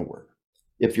else is going to work.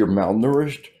 If you're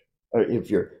malnourished,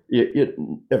 if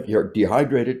you're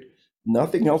dehydrated,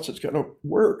 nothing else is going to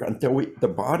work until the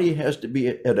body has to be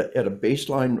at a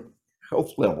baseline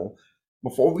health level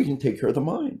before we can take care of the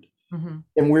mind.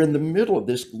 And we're in the middle of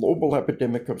this global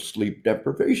epidemic of sleep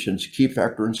deprivation. It's a key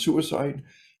factor in suicide.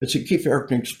 It's a key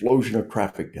factor in explosion of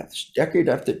traffic deaths. Decade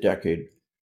after decade,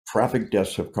 traffic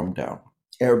deaths have come down.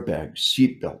 Airbags,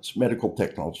 seatbelts, medical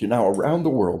technology. Now around the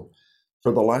world,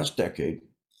 for the last decade,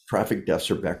 traffic deaths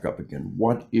are back up again.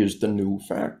 What is the new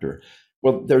factor?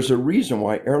 Well, there's a reason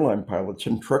why airline pilots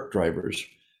and truck drivers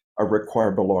are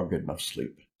required to log enough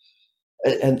sleep.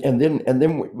 And then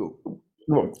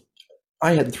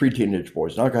I had 3 teenage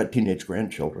boys. Now I got teenage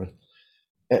grandchildren.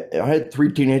 I had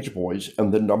 3 teenage boys,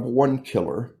 and the number one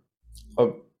killer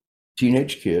of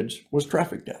teenage kids was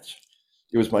traffic deaths.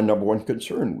 It was my number one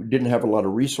concern. We didn't have a lot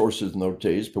of resources in those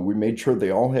days, but we made sure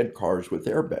they all had cars with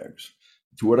airbags.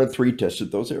 2 out of 3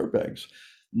 tested those airbags.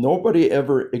 Nobody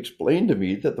ever explained to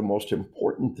me that the most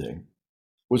important thing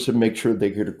was to make sure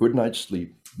they get a good night's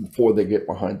sleep before they get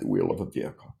behind the wheel of a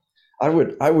vehicle. I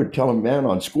would tell them, man,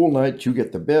 on school nights, you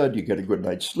get to bed, you get a good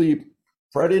night's sleep.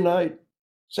 Friday night,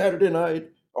 Saturday night,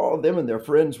 all of them and their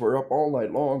friends were up all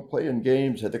night long playing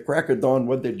games. At the crack of dawn,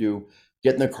 what'd they do?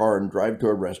 Get in the car and drive to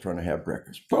a restaurant and have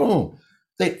breakfast. Boom!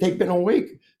 They've been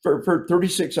awake for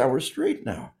 36 hours straight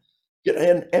now.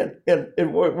 And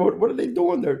what are they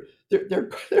doing? They're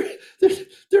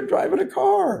driving a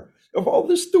car of all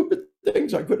the stupid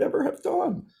things I could ever have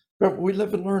done. But we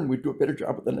live and learn. We do a better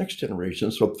job with the next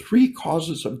generation. So 3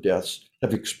 causes of deaths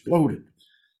have exploded: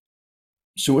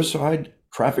 suicide,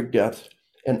 traffic death,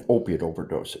 and opiate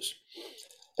overdoses.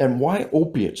 And why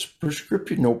opiates?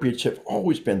 Prescription opiates have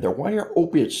always been there. Why are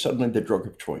opiates suddenly the drug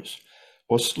of choice?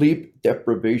 Well, sleep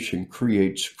deprivation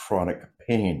creates chronic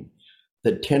pain.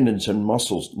 The tendons and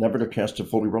muscles never get a chance to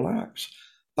fully relax.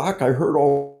 Doc, I heard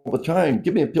all the time,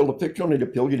 give me a pill to fix. You don't need a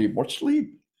pill, you need more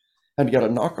sleep. And you got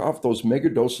to knock off those mega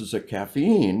doses of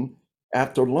caffeine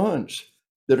after lunch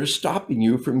that are stopping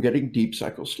you from getting deep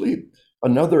cycle sleep.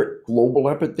 Another global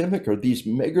epidemic are these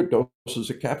mega doses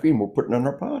of caffeine we're putting in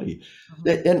our body.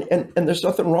 And there's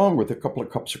nothing wrong with a couple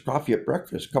of cups of coffee at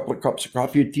breakfast, a couple of cups of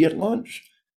coffee or tea at lunch,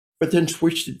 but then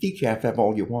switch to decaf, have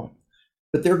all you want.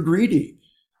 But they're greedy.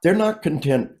 They're not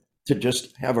content to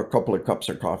just have a couple of cups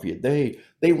of coffee a day.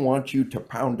 They want you to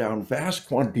pound down vast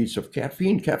quantities of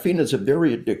caffeine. Caffeine is a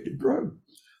very addictive drug.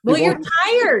 Well, you're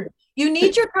tired. You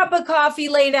need your cup of coffee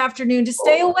late afternoon to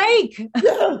stay awake.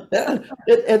 Yeah.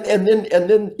 And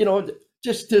then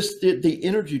just the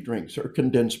energy drinks are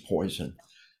condensed poison.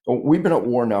 We've been at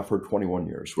war now for 21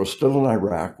 years. We're still in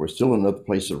Iraq. We're still in other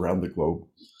places around the globe.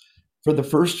 For the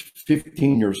first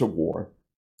 15 years of war,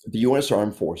 the U.S.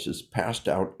 Armed Forces passed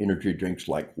out energy drinks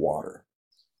like water.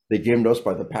 They gave them to us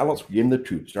by the pallets. We gave them the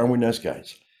troops. Aren't we nice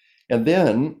guys? And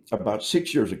then about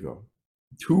 6 years ago,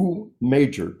 2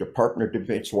 major Department of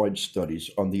Defense-wide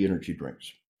studies on the energy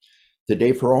drinks.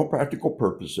 Today, for all practical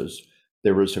purposes,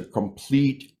 there is a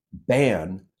complete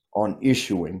ban on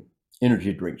issuing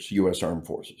energy drinks to U.S. Armed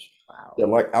Forces. Wow. They're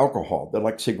like alcohol. They're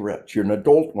like cigarettes. You're an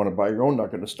adult, want to buy your own, not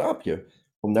going to stop you.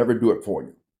 We'll never do it for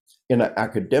you. In an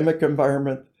academic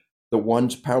environment, the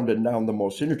ones pounding down the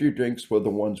most energy drinks were the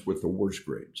ones with the worst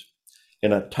grades.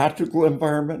 In a tactical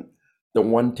environment, the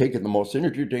one taking the most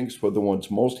energy drinks were the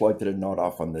ones most likely to nod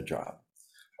off on the job.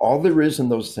 All there is in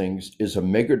those things is a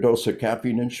mega dose of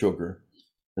caffeine and sugar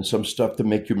and some stuff to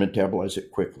make you metabolize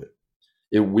it quickly.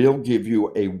 It will give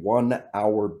you a 1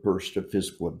 hour burst of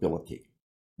physical ability.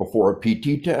 Before a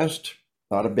PT test,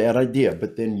 not a bad idea,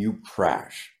 but then you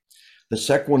crash. The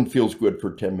second one feels good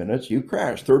for 10 minutes, you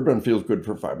crash. Third one feels good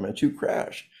for 5 minutes, you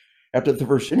crash. After the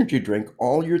first energy drink,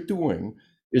 all you're doing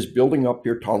is building up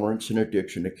your tolerance and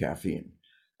addiction to caffeine.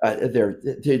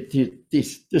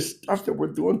 This stuff that we're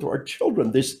doing to our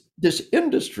children, this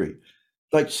industry,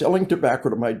 like selling tobacco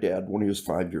to my dad when he was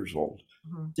 5 years old.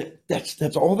 Mm-hmm.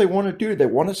 That's all they want to do. They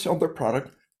want to sell their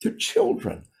product to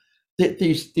children.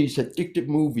 These addictive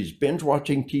movies, binge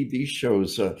watching TV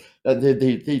shows,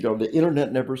 the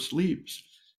internet never sleeps.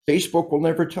 Facebook will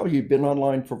never tell you you've been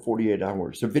online for 48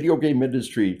 hours. The video game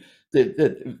industry,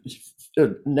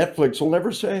 Netflix will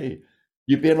never say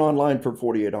you've been online for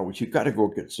 48 hours. You've got to go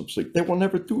get some sleep. They will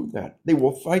never do that. They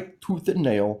will fight tooth and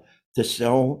nail to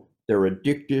sell their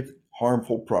addictive,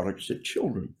 harmful products to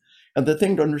children. And the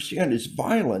thing to understand is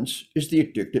violence is the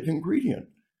addictive ingredient.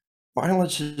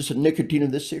 Violence is the nicotine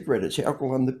in the cigarette. It's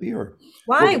alcohol in the beer.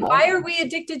 Why? Why are we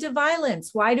addicted to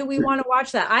violence? Why do we want to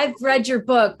watch that? I've read your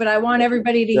book, but I want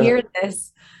everybody to hear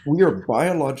this. We are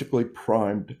biologically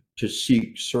primed to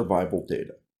seek survival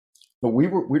data. But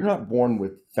we're not born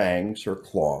with fangs or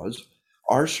claws.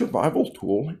 Our survival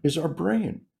tool is our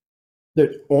brain.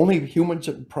 That only humans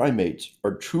and primates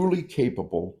are truly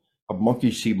capable of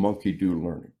monkey see, monkey do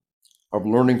learning, of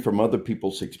learning from other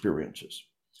people's experiences.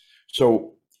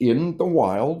 So in the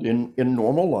wild, in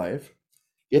normal life,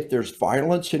 if there's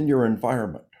violence in your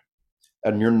environment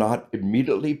and you're not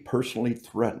immediately personally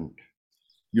threatened,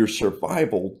 your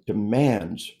survival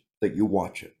demands that you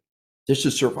watch it. This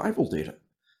is survival data.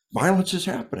 Violence is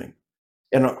happening.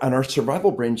 And our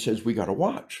survival brain says we got to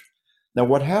watch. Now,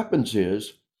 what happens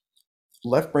is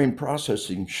left brain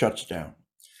processing shuts down.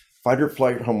 Fight or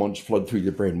flight hormones flood through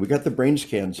the brain. We got the brain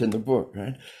scans in the book,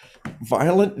 right?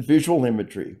 Violent visual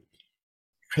imagery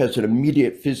has an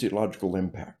immediate physiological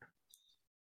impact.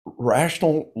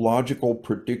 Rational, logical,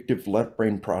 predictive left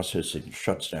brain processing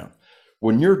shuts down.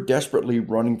 When you're desperately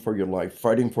running for your life,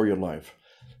 fighting for your life,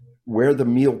 where the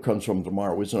meal comes from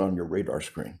tomorrow isn't on your radar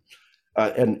screen.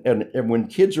 And when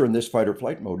kids are in this fight or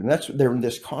flight mode, and they're in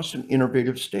this constant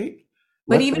innovative state.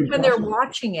 But even when they're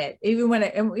watching it, even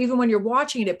when you're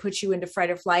watching it, it puts you into fight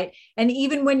or flight. And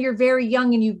even when you're very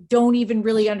young and you don't even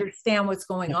really understand what's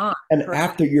going on. And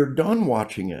after you're done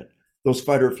watching it, those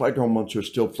fight or flight hormones are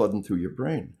still flooding through your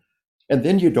brain. And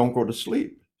then you don't go to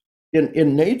sleep.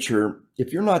 In nature,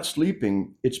 if you're not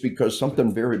sleeping, it's because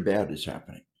something very bad is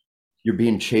happening. You're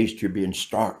being chased, you're being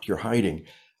stalked, you're hiding.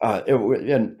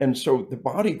 And so the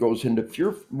body goes into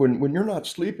fear. When you're not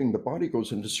sleeping, the body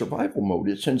goes into survival mode.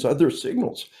 It sends other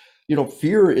signals.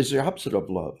 Fear is the opposite of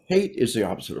love. Hate is the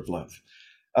opposite of love.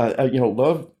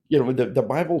 Love, the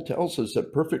Bible tells us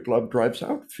that perfect love drives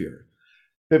out fear.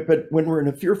 But when we're in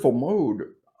a fearful mode,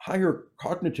 higher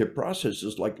cognitive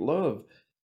processes like love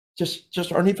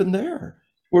just aren't even there.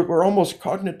 We're almost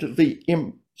cognitively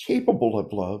incapable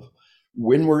of love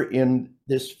when we're in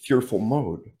this fearful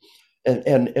mode.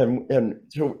 And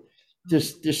so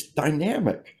this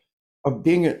dynamic of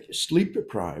being sleep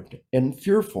deprived and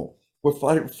fearful with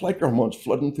flight hormones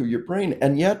flooding through your brain,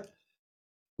 and yet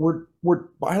we're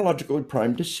biologically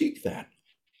primed to seek that.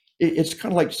 It's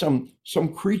kind of like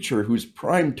some creature who's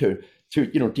primed to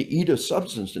eat a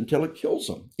substance until it kills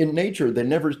them. In nature, they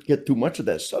never get too much of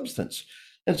that substance,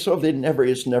 and so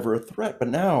it's never a threat. But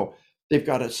now they've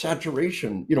got a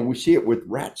saturation. We see it with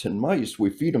rats and mice.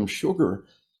 We feed them sugar.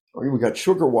 We got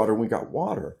sugar water and we got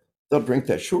water. They'll drink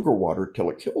that sugar water till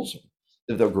it kills them.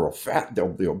 They'll grow fat, they'll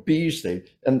be obese,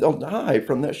 and they'll die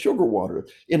from that sugar water.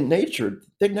 In nature,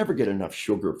 they never get enough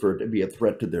sugar for it to be a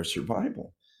threat to their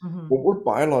survival. Mm-hmm. But we're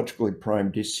biologically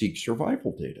primed to seek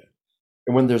survival data.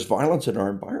 And when there's violence in our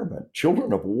environment,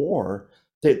 children of war,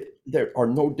 they are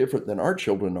no different than our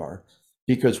children are,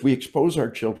 because we expose our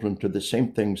children to the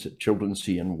same things that children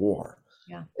see in war.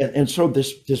 Yeah. And so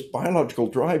this biological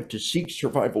drive to seek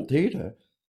survival data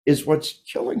is what's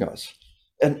killing us.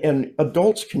 And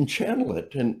adults can channel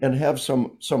it and have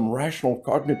some rational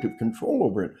cognitive control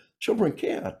over it. Children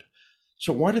can't.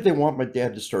 So why did they want my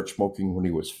dad to start smoking when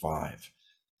he was 5?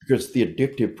 Because the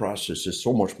addictive process is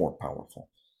so much more powerful.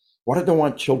 Why did they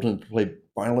want children to play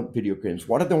violent video games?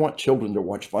 Why did they want children to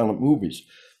watch violent movies?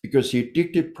 Because the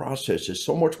addictive process is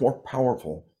so much more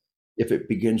powerful if it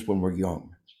begins when we're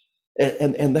young.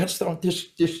 And that's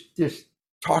this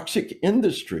toxic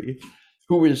industry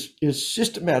who is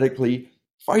systematically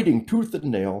fighting tooth and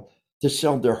nail to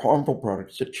sell their harmful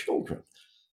products to children.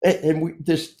 And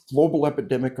this global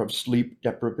epidemic of sleep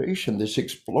deprivation, this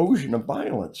explosion of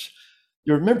violence.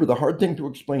 You remember, the hard thing to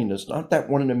explain is not that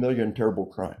 1 in a million terrible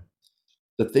crime.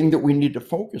 The thing that we need to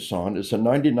focus on is a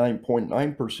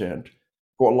 99.9%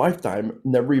 for a lifetime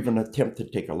never even attempt to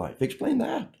take a life. Explain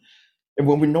that. And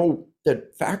when we know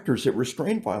that factors that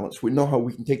restrain violence, we know how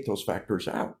we can take those factors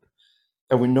out.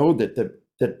 And we know that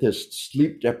this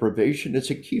sleep deprivation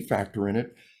is a key factor in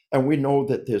it. And we know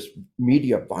that this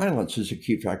media violence is a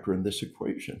key factor in this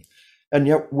equation. And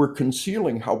yet we're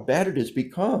concealing how bad it has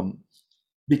become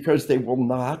because they will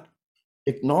not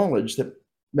acknowledge that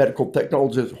medical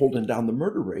technology is holding down the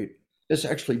murder rate. Is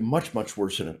actually much, much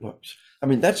worse than it looks. I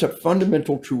mean, that's a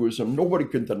fundamental truism. Nobody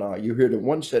can deny. You hear it in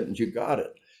one sentence, you got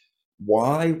it.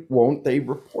 Why won't they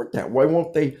report that? Why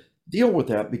won't they deal with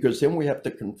that? Because then we have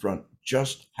to confront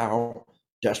just how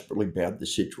desperately bad the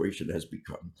situation has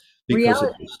become because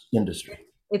of this industry.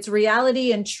 It's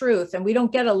reality and truth. And we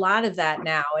don't get a lot of that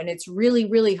now. And it's really,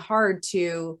 really hard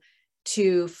to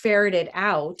ferret it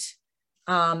out.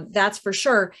 That's for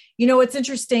sure. You know, it's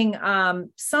interesting.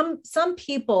 Some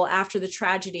people after the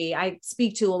tragedy, I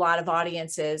speak to a lot of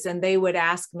audiences and they would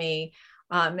ask me,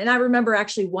 and I remember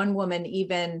actually one woman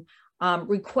even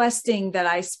requesting that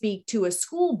I speak to a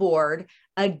school board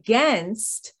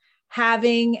against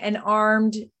having an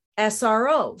armed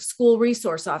SRO, school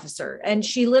resource officer. And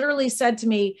she literally said to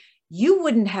me, you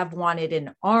wouldn't have wanted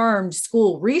an armed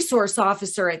school resource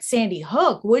officer at Sandy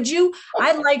Hook, would you?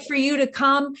 I'd like for you to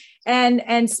come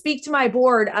and speak to my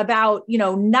board about, you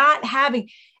know, not having,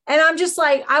 and I'm just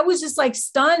like, I was just like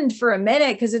stunned for a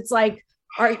minute because it's like,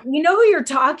 you know who you're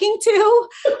talking to?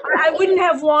 I wouldn't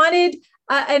have wanted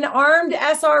an armed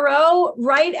SRO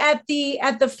right at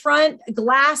the front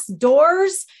glass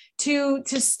doors to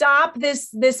stop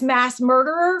this mass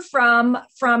murderer from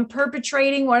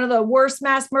perpetrating one of the worst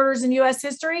mass murders in U.S.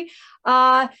 history.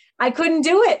 I couldn't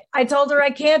do it. I told her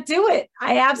I can't do it.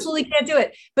 I absolutely can't do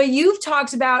it. But you've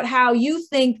talked about how you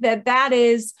think that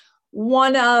is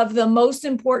one of the most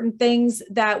important things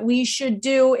that we should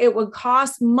do. It would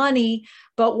cost money,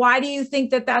 but why do you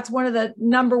think that that's one of the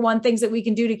number one things that we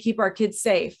can do to keep our kids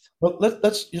safe? Well,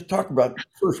 let's just talk about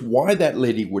first why that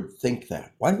lady would think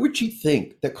that. Why would she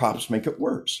think that cops make it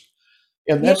worse?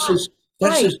 And that's this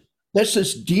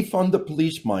defund the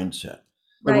police mindset.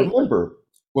 But remember,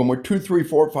 when we're 2, 3,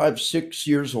 4, 5, 6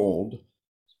 years old,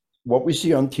 what we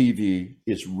see on TV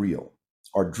is real.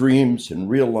 Our dreams in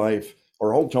real life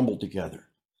are all jumbled together.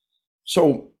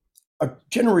 So a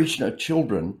generation of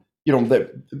children, you know,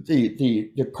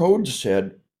 the code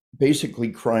said basically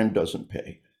crime doesn't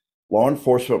pay. Law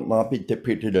enforcement will not be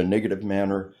depicted in a negative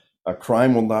manner. A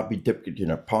crime will not be depicted in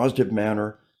a positive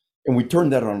manner. And we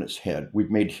turned that on its head.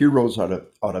 We've made heroes out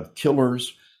of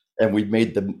killers, and we've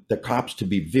made the cops to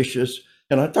be vicious.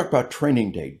 And I talk about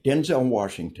Training Day, Denzel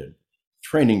Washington,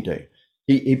 Training Day.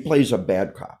 He plays a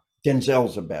bad cop.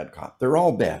 Denzel's a bad cop. They're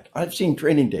all bad. I've seen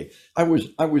Training Day. I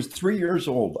was 3 years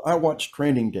old. I watched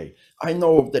Training Day. I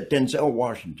know that Denzel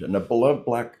Washington, a beloved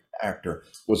Black actor,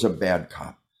 was a bad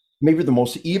cop. Maybe the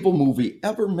most evil movie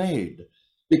ever made.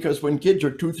 Because when kids are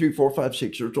 2, 3, 4, 5,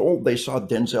 6 years old, they saw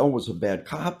Denzel was a bad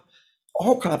cop.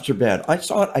 All cops are bad. I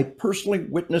saw it. I personally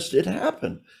witnessed it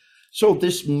happen. So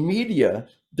this media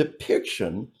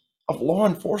depiction of law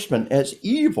enforcement as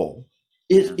evil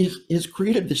is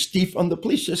created this defund the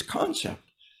police, this concept.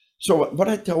 So what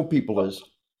I tell people is,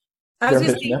 I was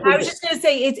just going to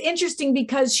say, it's interesting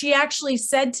because she actually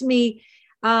said to me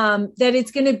that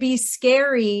it's going to be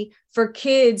scary for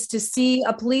kids to see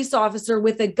a police officer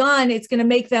with a gun. It's going to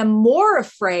make them more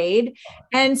afraid.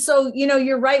 And so, you know,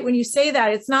 you're right when you say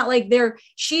that. It's not like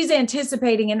she's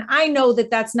anticipating. And I know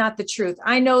that that's not the truth.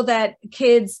 I know that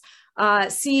kids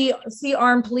see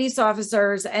armed police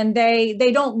officers and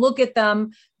they don't look at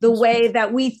them the way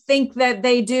that we think that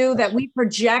they do, that we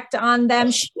project on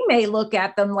them. She may look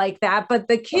at them like that, but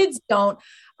the kids don't.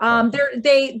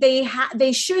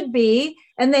 They should be,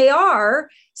 and they are,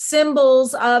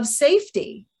 symbols of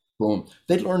safety. Boom.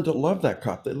 They learn to love that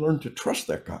cop. They learn to trust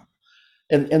that cop.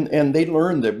 And they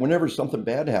learn that whenever something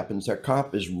bad happens, that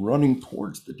cop is running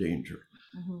towards the danger.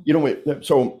 Mm-hmm. You know,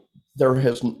 so there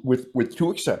has, with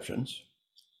 2 exceptions,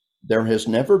 there has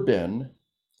never been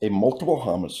a multiple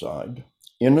homicide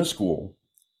in a school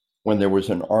when there was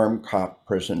an armed cop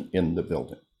present in the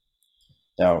building.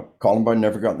 Now, Columbine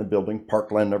never got in the building.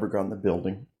 Parkland never got in the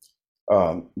building.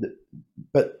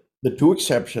 But the 2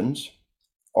 exceptions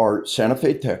are Santa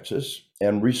Fe, Texas,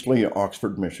 and recently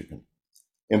Oxford, Michigan.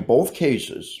 In both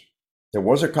cases, there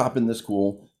was a cop in the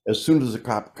school. As soon as the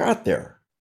cop got there,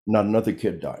 not another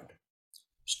kid died.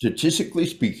 Statistically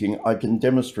speaking, I can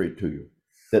demonstrate to you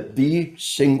that the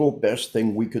single best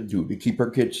thing we could do to keep our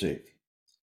kids safe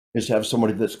is have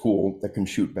somebody that's cool that can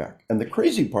shoot back. And the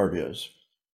crazy part is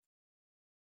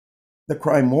the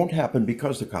crime won't happen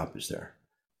because the cop is there.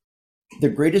 The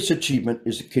greatest achievement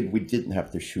is a kid we didn't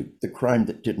have to shoot, the crime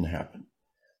that didn't happen.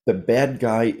 The bad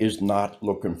guy is not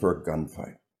looking for a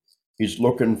gunfight. He's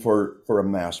looking for a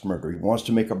mass murder. He wants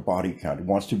to make a body count. He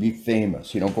wants to be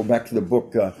famous. Go back to the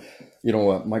book,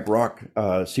 Mike Rock,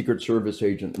 Secret Service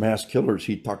agent, Mass Killers.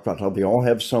 He talked about how they all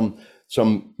have some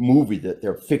movie that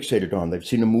they're fixated on. They've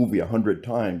seen a movie 100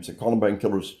 times. The Columbine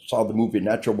killers saw the movie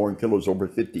Natural Born Killers over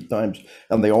 50 times,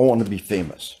 and they all want to be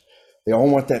famous. They all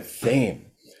want that fame.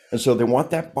 And so they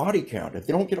want that body count. If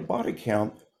they don't get a body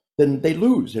count, then they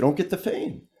lose. They don't get the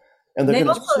fame. And a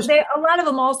lot of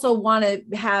them also want to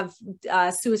have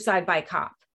suicide by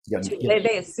cop. Yeah,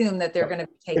 they assume that they're going to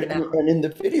be taken out. And in the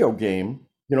video game,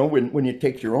 when you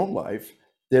take your own life,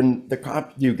 then the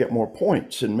cop, you get more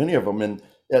points, and many of them.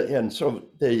 And so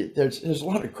there's a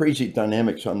lot of crazy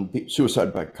dynamics on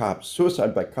suicide by cops.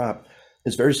 Suicide by cop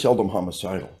is very seldom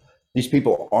homicidal. These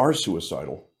people are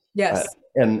suicidal. Yes.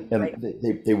 And right.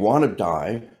 they want to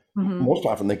die. Mm-hmm. Most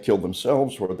often they kill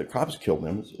themselves, or the cops kill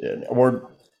them,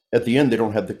 or at the end they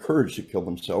don't have the courage to kill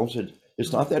themselves.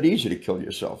 It's not that easy to kill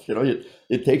yourself.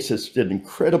 It takes an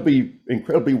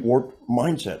incredibly warped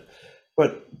mindset.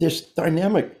 But this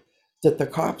dynamic that the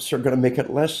cops are going to make it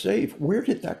less safe, where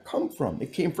did that come from?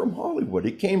 It came from Hollywood.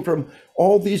 It came from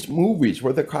all these movies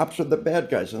where the cops are the bad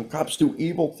guys and the cops do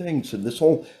evil things, and this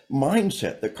whole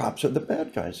mindset, the cops are the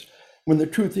bad guys. When the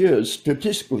truth is,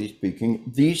 statistically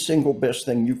speaking, the single best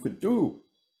thing you could do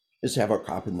is have a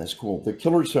cop in the school. The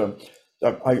killers,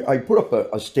 I put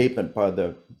up a statement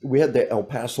we had the El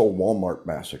Paso Walmart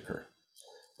massacre.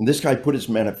 And this guy put his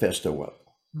manifesto up.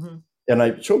 Mm-hmm. And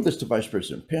I showed this to Vice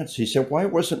President Pence. He said, why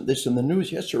wasn't this in the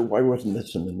news? Yes, sir, why wasn't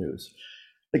this in the news?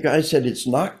 The guy said, it's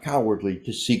not cowardly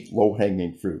to seek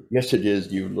low-hanging fruit. Yes, it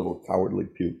is, you little cowardly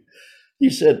puke.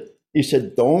 He said,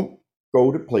 don't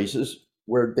go to places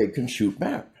where they can shoot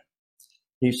back.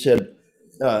 He said,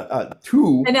 an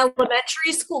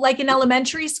elementary school, like an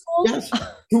elementary school? Yes.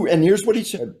 And here's what he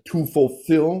said: to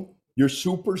fulfill your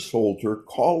super soldier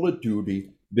Call of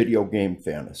Duty video game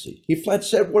fantasy. He flat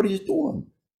said what he's doing.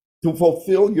 To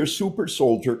fulfill your super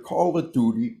soldier Call of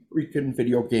Duty freaking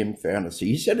video game fantasy.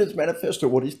 He said in his manifesto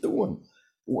what he's doing.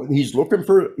 He's looking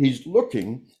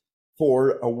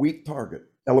for a weak target,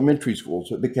 elementary schools,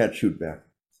 so they can't shoot back.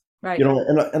 Right.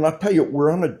 And I'll tell you,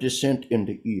 we're on a descent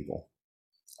into evil.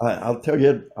 I'll tell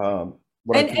you.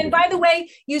 And by the way,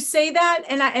 you say that,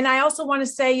 and I also want to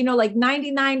say, like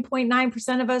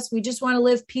 99.9% of us, we just want to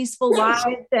live peaceful lives,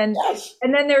 and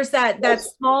then there's that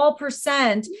small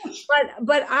percent.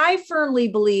 But I firmly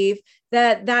believe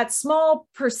that small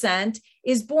percent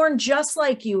is born just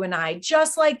like you and I,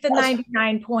 just like the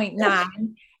 99.9.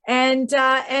 And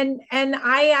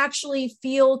I actually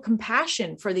feel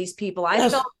compassion for these people. I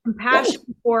felt compassion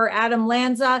for Adam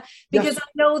Lanza, because I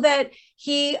know that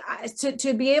he,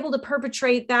 to be able to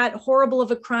perpetrate that horrible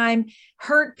of a crime,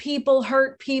 hurt people.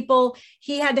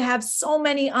 He had to have so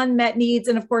many unmet needs.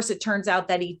 And of course, it turns out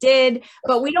that he did,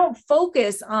 but we don't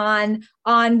focus on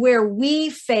where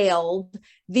we failed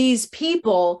these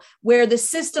people, where the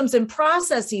systems and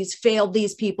processes failed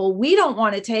these people. We don't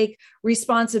want to take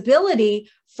responsibility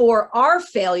for our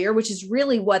failure, which is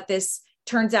really what this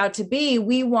turns out to be.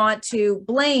 We want to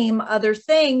blame other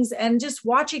things and just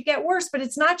watch it get worse. But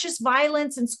it's not just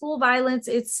violence and school violence,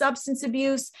 it's substance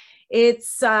abuse,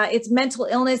 it's mental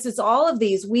illness, it's all of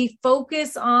these. We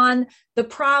focus on the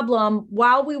problem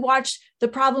while we watch the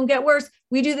problem get worse.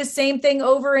 We do the same thing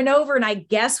over and over, and I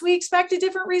guess we expect a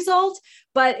different result,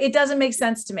 but it doesn't make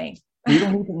sense to me. We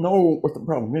don't even know what the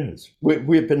problem is.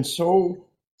 We have been so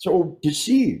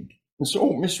deceived and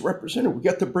so misrepresented. We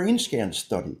got the brain scan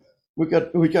study. We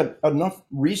got enough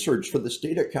research for the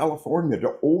state of California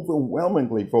to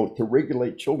overwhelmingly vote to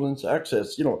regulate children's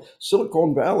access.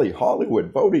 Silicon Valley,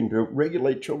 Hollywood, voting to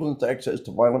regulate children's access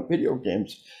to violent video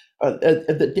games.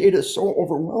 The data is so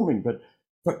overwhelming, but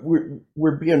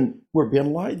we're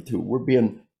being lied to. We're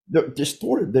being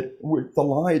distorted. The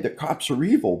lie that cops are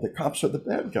evil. The cops are the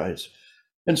bad guys.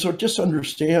 And so just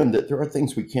understand that there are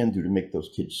things we can do to make those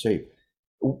kids safe.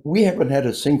 We haven't had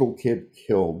a single kid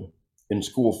killed in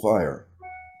school fire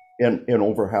in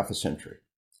over half a century.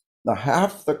 Now,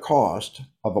 half the cost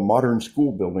of a modern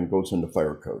school building goes into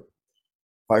fire code.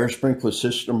 Fire sprinkler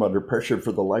system under pressure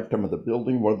for the lifetime of the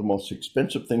building, one of the most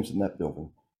expensive things in that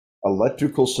building.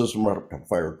 Electrical system right up to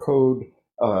fire code,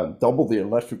 double the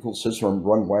electrical system,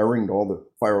 run wiring to all the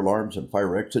fire alarms and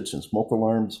fire exits and smoke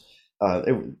alarms,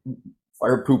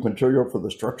 fireproof material for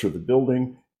the structure of the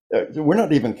building. We're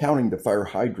not even counting the fire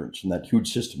hydrants in that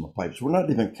huge system of pipes. We're not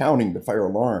even counting the fire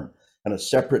alarm and a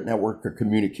separate network of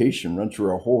communication run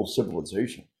through our whole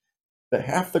civilization. But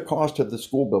half the cost of the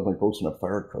school building goes in a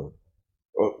fire code.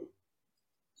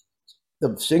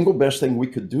 The single best thing we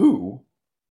could do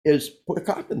is put a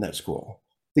cop in that school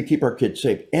to keep our kids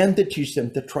safe and to teach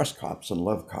them to trust cops and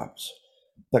love cops.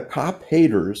 The cop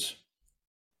haters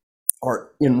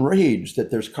are enraged that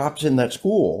there's cops in that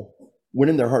school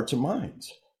winning their hearts and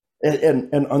minds and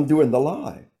undoing the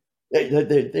lie.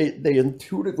 They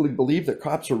intuitively believe that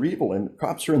cops are evil and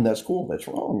cops are in that school. That's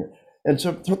wrong. And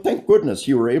so thank goodness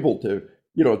you were able to,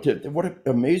 what an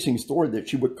amazing story that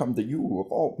she would come to you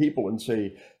of all people and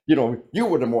say, you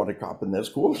wouldn't want a cop in that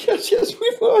school. Yes,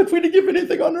 we would. We'd give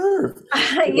anything on earth.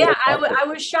 Yeah, I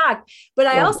was shocked. But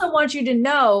I also want you to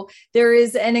know there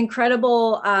is an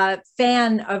incredible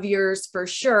fan of yours for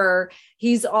sure.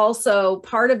 He's also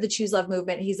part of the Choose Love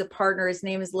movement. He's a partner. His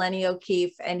name is Lenny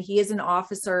O'Keefe, and he is an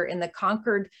officer in the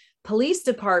Concord Police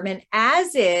Department,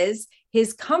 as is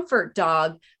his comfort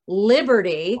dog,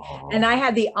 Liberty. And I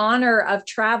had the honor of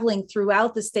traveling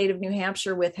throughout the state of New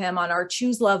Hampshire with him on our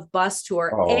Choose Love bus tour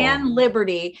and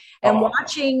Liberty, and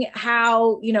watching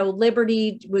how,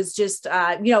 Liberty was just,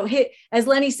 as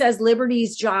Lenny says,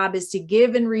 Liberty's job is to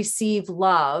give and receive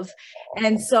love.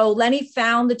 And so Lenny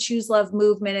found the Choose Love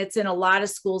movement. It's in a lot of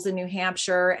schools in New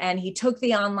Hampshire, and he took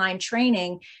the online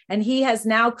training, and he has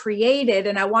now created,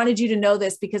 and I wanted you to know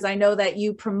this because I know that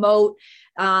you promote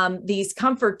these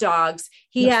comfort dogs.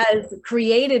 He has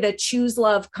created a Choose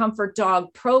Love comfort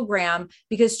dog program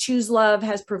because Choose Love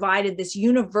has provided this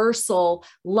universal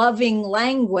loving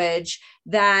language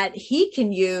that he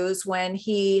can use when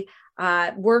he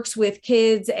works with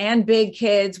kids and big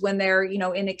kids when they're,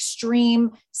 in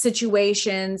extreme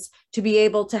situations, to be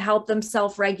able to help them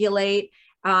self-regulate,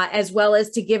 as well as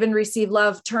to give and receive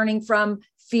love, turning from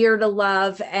fear to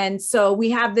love. And so we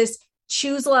have this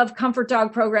Choose Love Comfort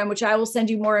Dog program, which I will send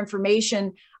you more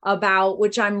information about,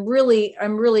 which I'm really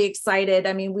excited.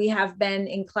 I mean, we have been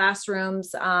in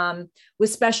classrooms with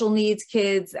special needs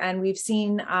kids, and we've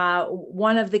seen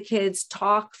one of the kids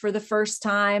talk for the first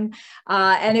time,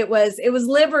 and it was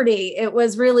Liberty. It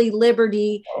was really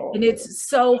Liberty, and it's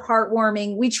so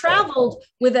heartwarming. We traveled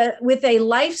with a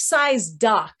life-size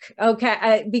duck,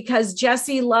 because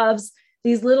Jesse loves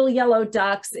these little yellow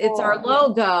ducks. It's our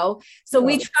logo. So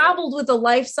we traveled with a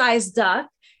life-size duck,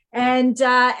 and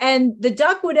the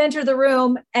duck would enter the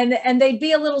room, and they'd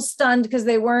be a little stunned because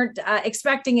they weren't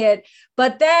expecting it.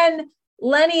 But then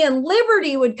Lenny and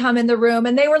Liberty would come in the room,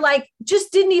 and they were like,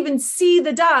 just didn't even see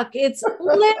the duck. It's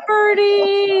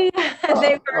Liberty.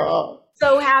 They were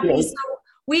so happy. So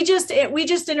we just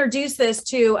introduced this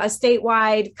to a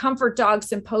statewide comfort dog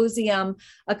symposium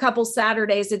a couple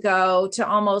Saturdays ago to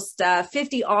almost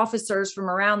 50 officers from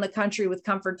around the country with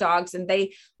comfort dogs, and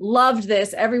they loved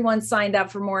this. Everyone signed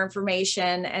up for more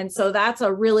information, and so that's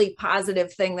a really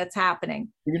positive thing that's happening.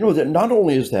 That not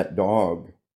only is that dog,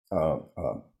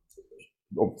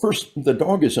 first, the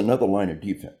dog is another line of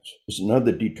defense. It's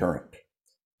another deterrent.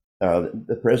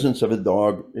 The presence of a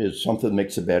dog is something that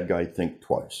makes a bad guy think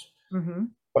twice. Mm-hmm.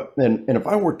 But and if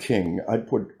I were king, I'd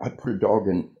put a dog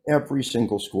in every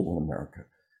single school in America.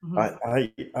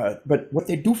 Mm-hmm. But what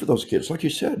they do for those kids, like you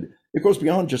said, it goes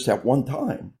beyond just that one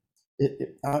time.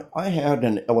 I had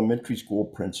an elementary school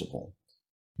principal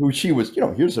who, she was,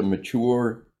 here's a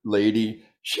mature lady.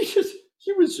 She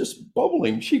was just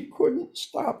bubbling. She couldn't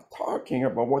stop talking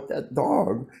about what that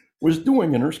dog was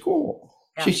doing in her school.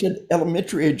 Yeah. She said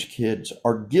elementary age kids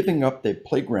are giving up their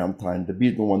playground time to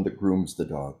be the one that grooms the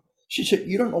dog. She said,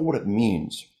 you don't know what it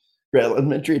means for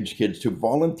elementary age kids to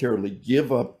voluntarily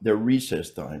give up their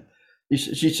recess time.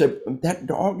 She said, that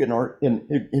dog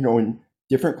in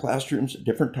different classrooms at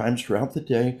different times throughout the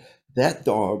day, that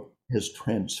dog has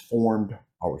transformed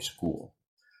our school.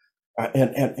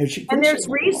 And there's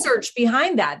research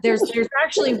behind that. There's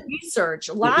actually research,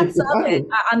 lots of it,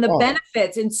 on the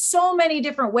benefits in so many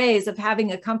different ways of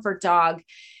having a comfort dog.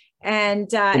 And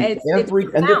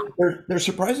they're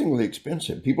surprisingly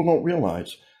expensive. People don't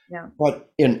realize. Yeah.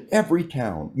 But in every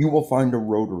town, you will find a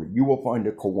Rotary, you will find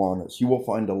a Kiwanis, you will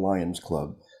find a Lions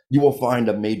Club, you will find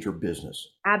a major business.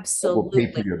 Absolutely. That will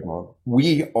pay for your dog.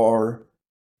 We are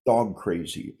dog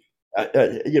crazy.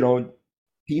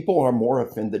 People are more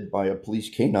offended by a police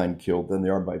canine killed than they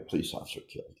are by a police officer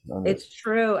killed. It's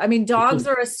true. I mean, dogs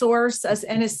are a source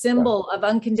and a symbol of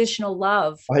unconditional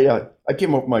love. I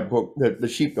came up with my book, the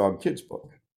Sheepdog Kids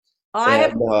book. I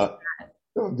have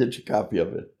I'll get you a copy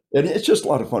of it. And it's just a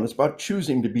lot of fun. It's about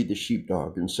choosing to be the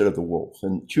sheepdog instead of the wolf,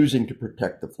 and choosing to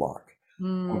protect the flock.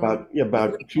 About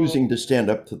Beautiful. choosing to stand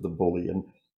up to the bully, and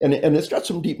it's got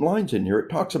some deep lines in here. It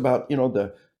talks about,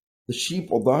 the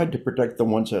sheep will die to protect the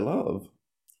ones they love.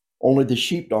 Only the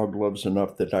sheepdog loves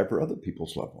enough to die for other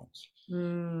people's loved ones.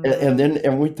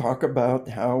 And we talk about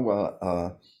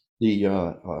how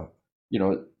the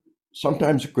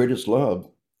sometimes the greatest love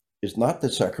is not to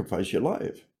sacrifice your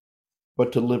life,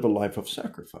 but to live a life of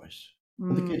sacrifice.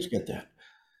 And the kids get that.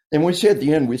 And we say at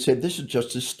the end, we say this is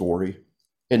just a story.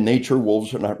 In nature,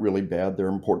 wolves are not really bad. They're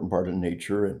an important part of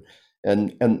nature,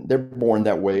 and they're born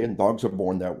that way, and dogs are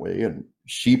born that way, and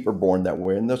sheep are born that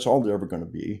way, and that's all they're ever going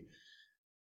to be.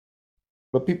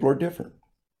 But people are different.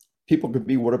 People can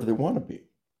be whatever they want to be.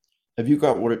 Have you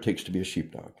got what it takes to be a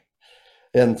sheepdog?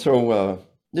 And so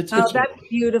it's Oh, that's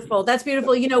beautiful. That's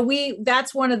beautiful.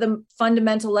 That's one of the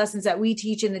fundamental lessons that we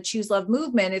teach in the Choose Love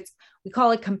movement. We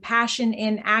call it compassion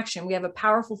in action. We have a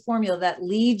powerful formula that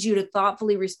leads you to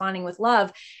thoughtfully responding with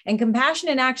love. And compassion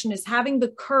in action is having the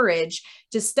courage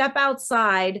to step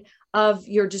outside of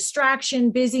your distraction,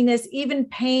 busyness, even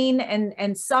pain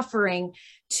and suffering,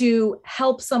 to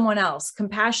help someone else.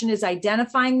 Compassion is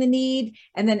identifying the need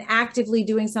and then actively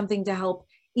doing something to help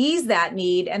ease that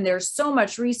need. And there's so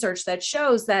much research that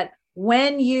shows that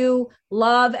when you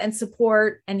love and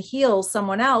support and heal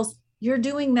someone else, you're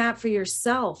doing that for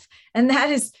yourself. And that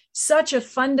is such a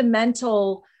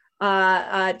fundamental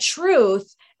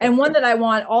truth, and one that I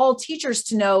want all teachers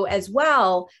to know as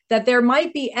well, that there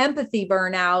might be empathy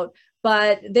burnout,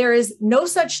 but there is no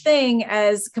such thing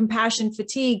as compassion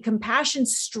fatigue. Compassion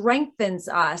strengthens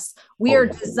us. We are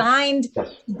designed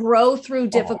to grow through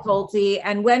difficulty.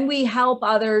 And when we help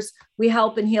others, we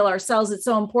help and heal ourselves. It's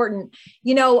so important.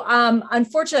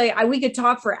 Unfortunately, we could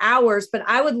talk for hours, but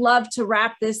I would love to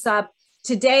wrap this up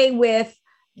today with,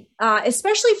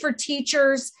 especially for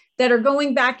teachers that are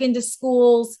going back into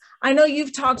schools. I know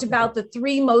you've talked about the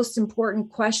 3 most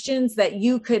important questions that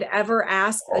you could ever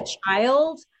ask a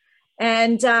child.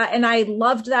 And I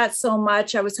loved that so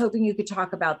much. I was hoping you could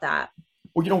talk about that.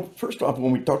 Well, first off,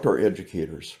 when we talk to our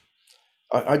educators,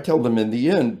 I tell them in the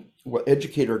end, we'll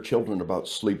educate our children about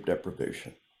sleep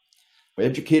deprivation. We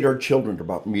educate our children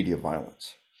about media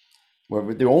violence.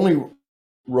 Well, the only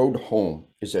road home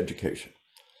is education.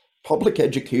 Public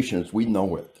education, as we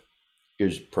know it,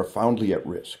 is profoundly at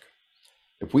risk.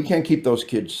 If we can't keep those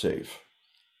kids safe,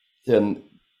 then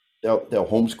they'll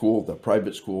homeschool, they'll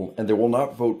private school, and they will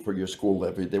not vote for your school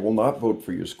levy. They will not vote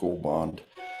for your school bond.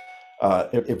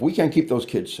 If we can't keep those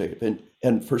kids safe,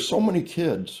 and for so many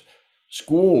kids,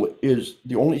 school is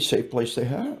the only safe place they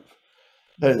have.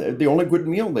 The only good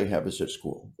meal they have is at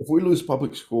school. If we lose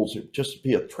public schools, it'd just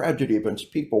be a tragedy of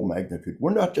unspeakable magnitude.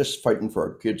 We're not just fighting for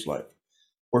our kids' life,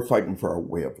 we're fighting for our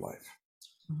way of life.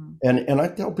 And I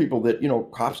tell people that,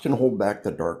 cops can hold back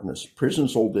the darkness,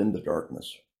 prisons hold in the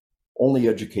darkness. Only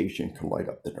education can light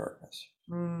up the darkness.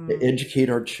 Educate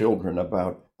our children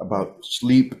about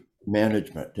sleep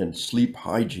management and sleep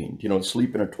hygiene,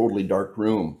 sleep in a totally dark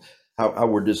room, how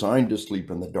we're designed to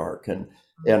sleep in the dark, and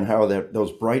how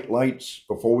those bright lights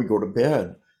before we go to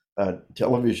bed,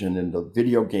 television and the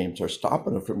video games are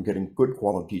stopping us from getting good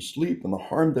quality sleep, and the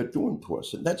harm they're doing to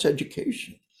us. And that's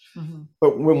education.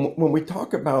 But when we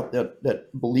talk about that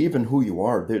believe in who you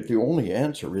are, the only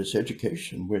answer is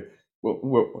education. In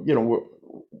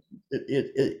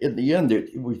the end,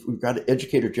 we've got to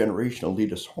educate a generation to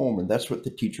lead us home, and that's what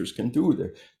the teachers can do.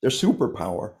 Their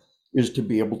superpower is to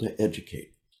be able to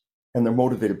educate, and they're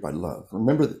motivated by love.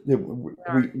 Remember,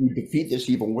 we defeat this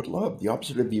evil with love. The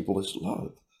opposite of evil is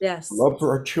love. Yes. Love for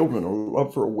our children, a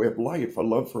love for a way of life, a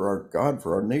love for our God,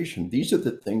 for our nation. These are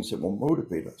the things that will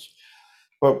motivate us.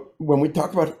 But when we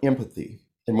talk about empathy,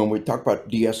 and when we talk about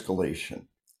de-escalation,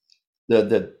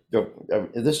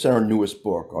 this is our newest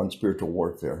book on spiritual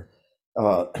warfare.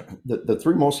 The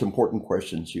 3 most important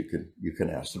questions you can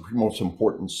ask, the 3 most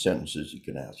important sentences you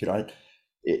can ask. I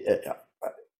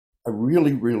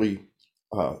really, really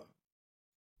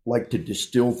like to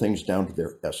distill things down to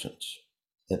their essence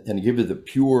and give you the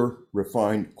pure,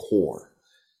 refined core.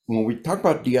 When we talk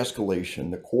about de-escalation,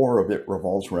 the core of it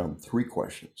revolves around 3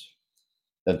 questions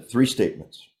and 3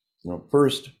 statements.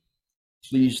 First,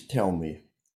 please tell me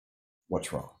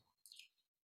what's wrong.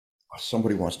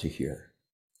 Somebody wants to hear.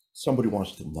 Somebody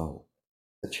wants to know.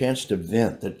 A chance to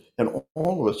vent. And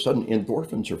all of a sudden,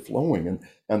 endorphins are flowing,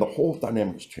 and the whole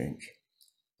dynamics change.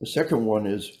 The second one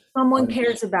is someone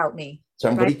cares about me.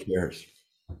 Somebody cares,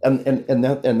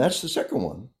 and that's the second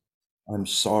one. I'm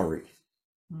sorry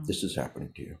this is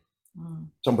happening to you.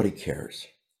 Somebody cares.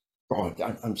 God,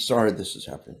 I'm sorry this is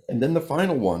happening. And then the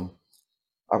final one,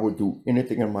 I will do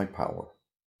anything in my power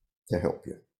to help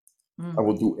you. Mm. I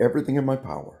will do everything in my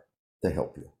power to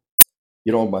help you.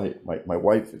 You know, my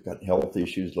wife has got health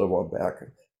issues a little while back.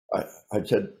 I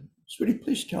said, sweetie,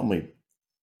 please tell me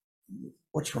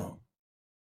what's wrong.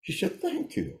 She said,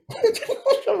 thank you.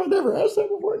 I've never asked that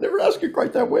before. I never asked it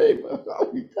quite that way.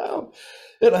 Holy cow.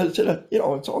 And I said, you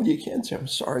know, it's all you can say. I'm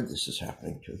sorry this is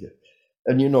happening to you.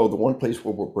 And you know, the one place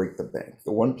where we'll break the bank,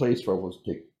 the one place where we'll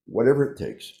take whatever it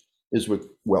takes is with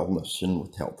wellness and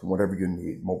with health and whatever you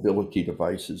need, mobility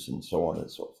devices and so on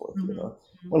and so forth. You know,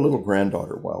 my little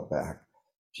granddaughter a while back,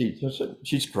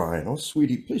 she's crying. Oh,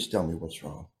 sweetie, please tell me what's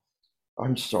wrong.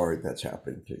 I'm sorry that's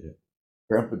happening to you.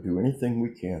 Grandpa, do anything we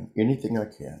can, anything I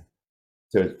can,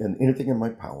 and anything in my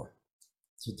power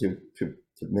to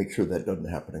make sure that doesn't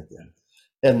happen again.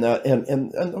 And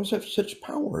those have such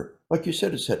power. Like you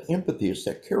said, it's that empathy, it's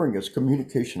that caring, it's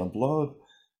communication of love.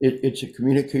 It's a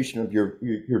communication of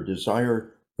your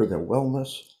desire for their wellness.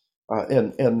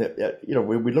 You know,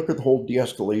 when we look at the whole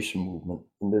de-escalation movement,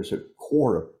 and there's a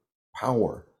core of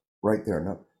power right there.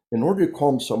 Now, in order to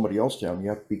calm somebody else down, you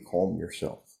have to be calm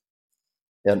yourself.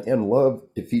 And love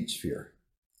defeats fear,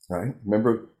 right?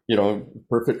 Remember, you know,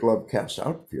 perfect love casts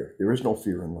out fear. There is no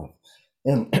fear in love.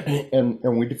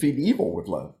 And we defeat evil with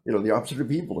love. You know, the opposite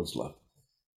of evil is love.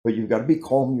 But you've got to be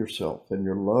calm yourself, and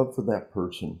your love for that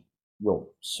person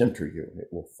will center you, and it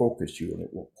will focus you, and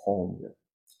it will calm you.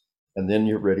 And then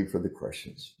you're ready for the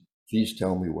questions. Please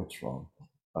tell me what's wrong.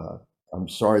 I'm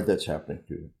sorry that's happening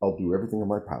to you. I'll do everything in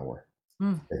my power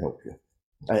to help you.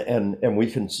 And we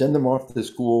can send them off to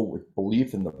school with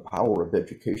belief in the power of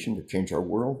education to change our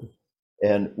world,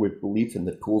 and with belief in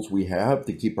the tools we have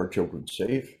to keep our children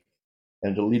safe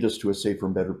and to lead us to a safer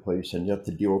and better place, and yet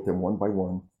to deal with them one by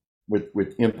one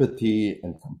with empathy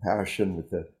and compassion,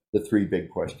 with the three big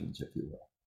questions, if you will.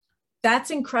 That's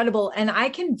incredible. And I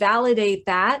can validate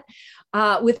that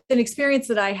with an experience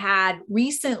that I had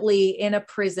recently in a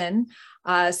prison,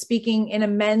 speaking in a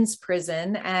men's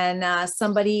prison, and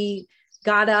somebody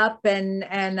got up and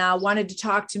wanted to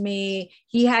talk to me.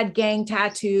 He had gang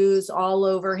tattoos all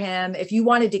over him. If you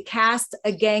wanted to cast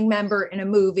a gang member in a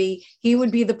movie, he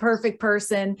would be the perfect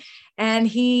person. And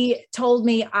he told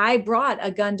me, I brought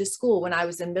a gun to school when I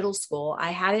was in middle school.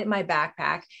 I had it in my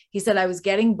backpack. He said I was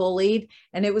getting bullied,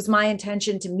 and it was my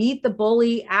intention to meet the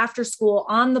bully after school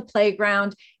on the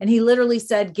playground. And he literally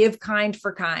said, give kind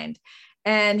for kind.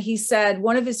 And he said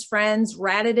one of his friends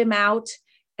ratted him out,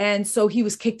 and so he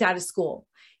was kicked out of school.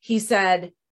 He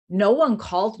said, no one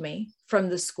called me from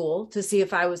the school to see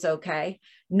if I was okay.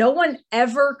 No one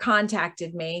ever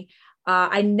contacted me.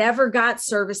 I never got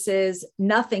services,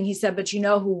 nothing. He said, but you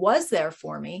know who was there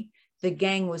for me? The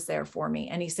gang was there for me.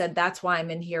 And he said, that's why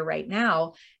I'm in here right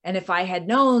now. And if I had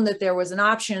known that there was an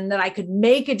option that I could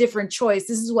make a different choice,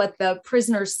 this is what the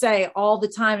prisoners say all the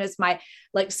time. It's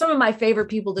some of my favorite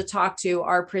people to talk to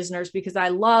are prisoners, because I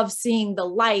love seeing the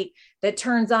light that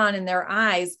turns on in their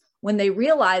eyes when they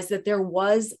realize that there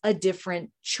was a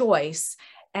different choice.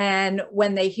 And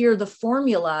when they hear the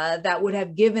formula that would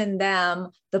have given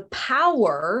them the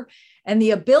power and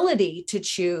the ability to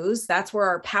choose, that's where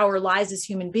our power lies as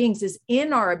human beings, is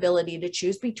in our ability to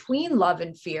choose between love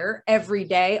and fear every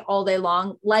day, all day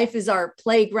long. Life is our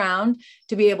playground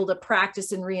to be able to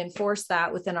practice and reinforce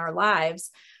that within our lives.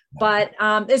 But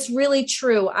it's really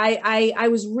true. I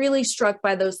was really struck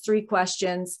by those three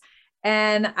questions.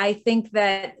 And I think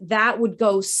that would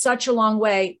go such a long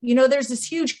way. You know, there's this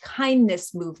huge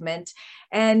kindness movement,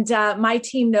 and my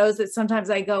team knows that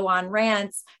sometimes I go on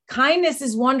rants. Kindness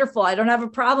is wonderful. I don't have a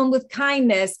problem with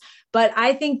kindness, but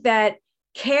I think that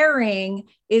caring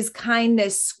is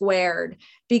kindness squared,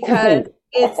 because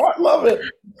I love it.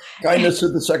 Kindness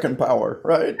is the second power,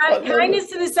 right? Kindness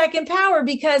to the second power,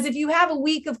 because if you have a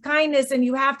week of kindness and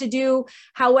you have to do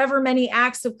however many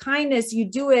acts of kindness, you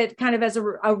do it kind of as a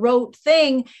rote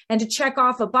thing and to check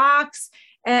off a box.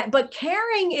 But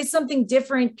caring is something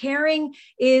different. Caring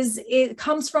it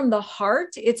comes from the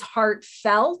heart. It's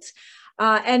heartfelt.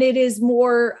 And it is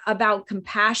more about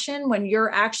compassion when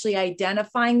you're actually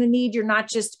identifying the need. You're not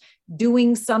just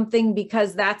doing something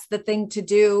because that's the thing to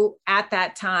do at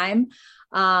that time.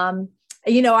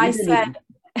 You know, I said,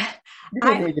 you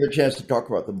didn't get a chance to talk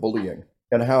about the bullying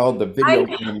and how the video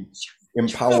games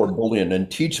empower bullying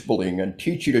and teach bullying and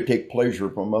teach you to take pleasure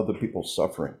from other people's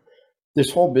suffering.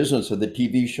 This whole business of the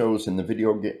TV shows and the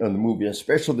video game and the movie,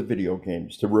 especially the video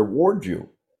games, to reward you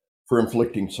for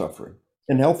inflicting suffering.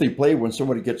 In healthy play, when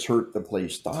somebody gets hurt, the play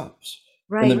stops.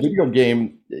 Right. In the video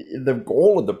game, the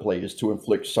goal of the play is to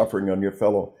inflict suffering on your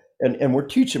fellow. And we're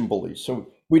teaching bullies. So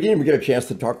we didn't even get a chance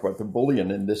to talk about the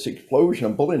bullying and this explosion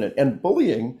of bullying. And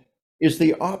bullying is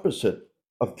the opposite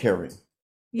of caring.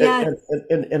 Yes.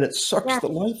 And it sucks Yes. the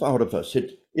life out of us.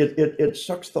 It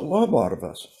sucks the love out of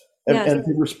us. Yes. And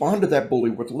to respond to that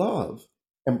bully with love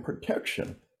and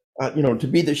protection, to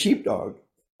be the sheepdog.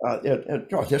 And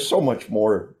God, there's so much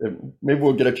more. Maybe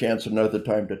we'll get a chance another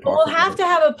time to talk We'll about have it. to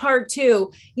have a part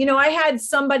two. I had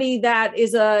somebody that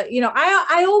is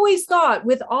I always thought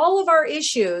with all of our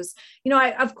issues,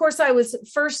 of course I was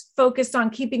first focused on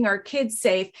keeping our kids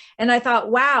safe. And I thought,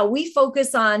 wow, we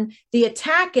focus on the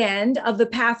attack end of the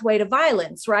pathway to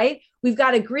violence, right? We've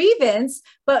got a grievance,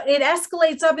 but it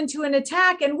escalates up into an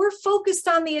attack and we're focused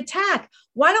on the attack.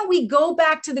 Why don't we go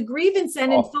back to the grievance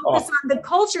end and focus on the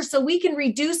culture so we can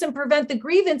reduce and prevent the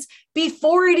grievance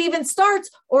before it even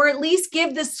starts, or at least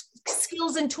give the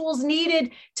skills and tools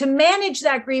needed to manage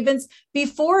that grievance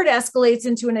before it escalates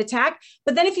into an attack.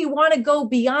 But then if you want to go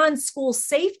beyond school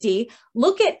safety,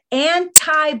 look at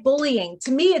anti-bullying.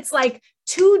 To me, it's like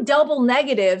two double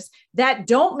negatives that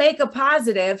don't make a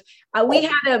positive. We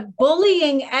had a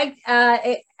bullying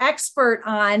expert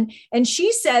on, and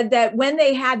she said that when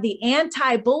they had the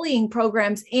anti-bullying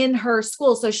programs in her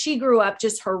school, so she grew up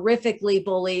just horrifically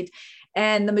bullied,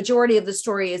 and the majority of the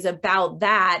story is about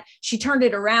that. She turned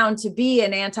it around to be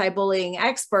an anti-bullying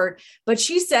expert, but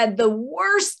she said the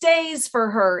worst days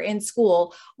for her in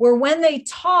school were when they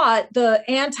taught the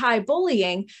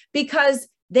anti-bullying, because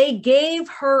they gave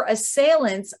her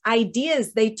assailants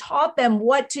ideas. They taught them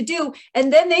what to do.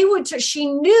 And then she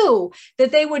knew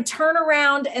that they would turn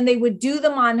around and they would do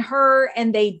them on her,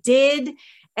 and they did.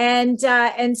 And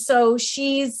so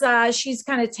she's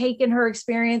kind of taken her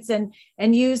experience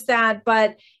and used that.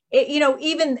 But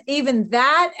even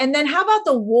that. And then how about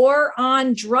the war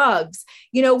on drugs?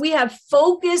 We have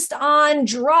focused on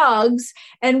drugs,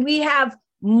 and we have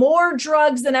more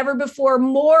drugs than ever before,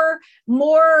 more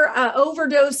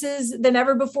overdoses than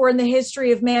ever before in the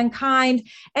history of mankind.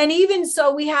 And even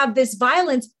so, we have this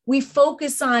violence. We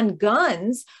focus on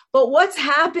guns, but what's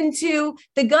happened to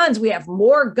the guns? We have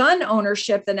more gun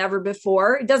ownership than ever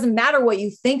before. It doesn't matter what you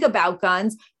think about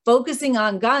guns. Focusing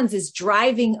on guns is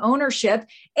driving ownership,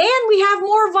 and we have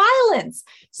more violence.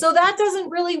 So that doesn't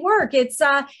really work. It's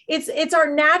our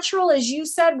natural, as you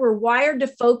said, we're wired to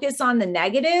focus on the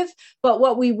negative, but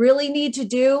what we really need to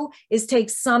do is take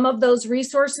some of those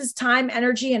resources, time,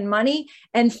 energy, and money,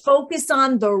 and focus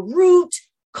on the root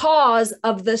cause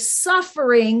of the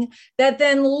suffering that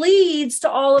then leads to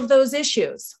all of those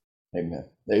issues. Amen.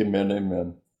 Amen.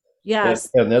 Amen. Yes.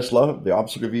 And that's love. The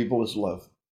opposite of evil is love.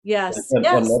 Yes. And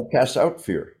yes. love casts out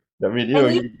fear. I mean,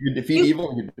 you defeat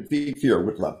evil, you defeat fear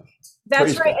with love.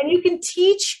 That's right. And you can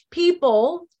teach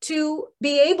people to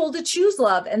be able to choose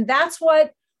love. And that's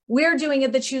what we're doing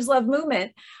at the Choose Love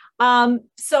movement.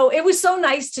 So it was so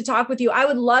nice to talk with you. I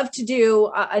would love to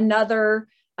do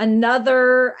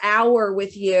another hour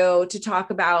with you to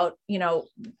talk about,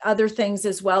 other things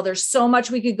as well. There's so much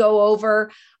we could go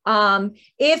over.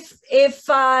 If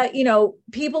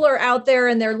people are out there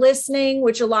and they're listening,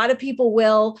 which a lot of people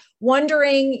will,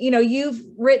 wondering, you've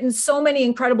written so many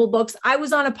incredible books. I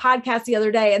was on a podcast the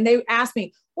other day and they asked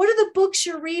me, what are the books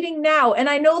you're reading now? And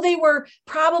I know they were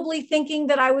probably thinking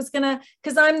that I was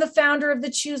because I'm the founder of the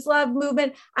Choose Love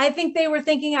movement. I think they were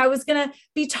thinking I was going to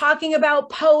be talking about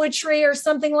poetry or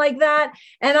something like that.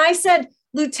 And I said,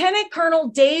 Lieutenant Colonel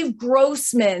Dave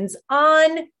Grossman's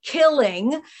On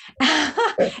Killing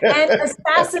and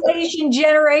Assassination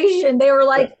Generation. They were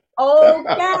like,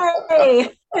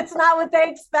 okay, it's not what they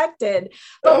expected.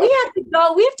 But we actually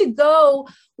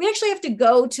have to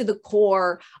go to the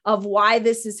core of why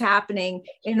this is happening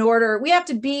we have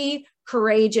to be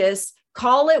courageous,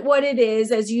 call it what it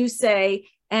is, as you say,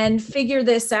 and figure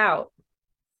this out.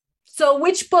 So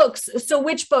which books?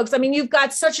 I mean, you've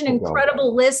got such an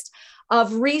incredible list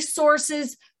of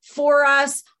resources for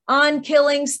us: On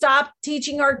Killing, Stop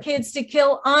Teaching Our Kids to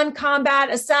Kill, On Combat,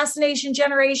 Assassination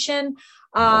Generation,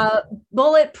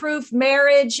 Bulletproof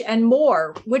Marriage, and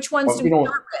more. Which ones do we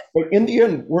start with? But in the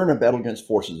end, we're in a battle against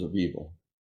forces of evil.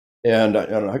 And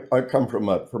I come from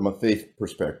a faith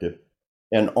perspective,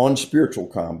 and On Spiritual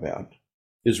Combat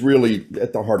is really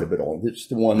at the heart of it all. It's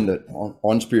the one that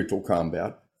on Spiritual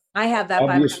Combat. I have that.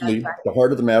 Obviously, the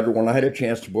heart of the matter, when I had a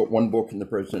chance to put one book in the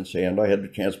president's hand, I had a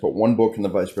chance to put one book in the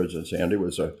vice president's hand. It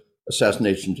was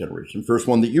Assassination Generation, first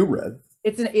one that you read.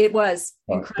 It was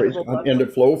incredible. And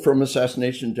it flowed from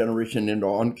Assassination Generation into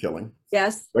On Killing.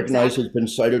 Yes. Recognized exactly. It's been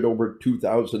cited over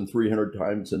 2,300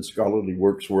 times in scholarly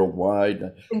works worldwide.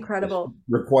 Incredible.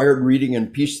 Required reading in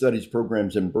peace studies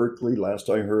programs in Berkeley, last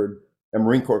I heard, and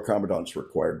Marine Corps commandants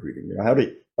required reading. How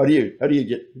do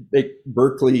you make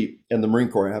Berkeley and the Marine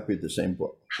Corps happy with the same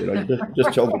book?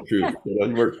 Just tell the truth.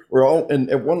 We're all in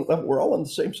at one level. We're all on the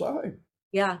same side.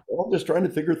 Yeah. We're all just trying to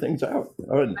figure things out.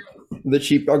 And the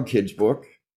Sheepdog Kids book,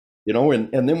 and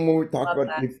then when we talk Love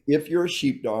about that. if you're a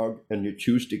sheepdog and you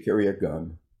choose to carry a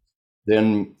gun,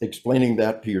 then explaining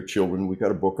that to your children, we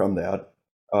got a book on that.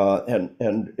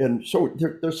 And so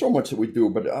there's so much that we do,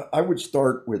 but I would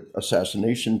start with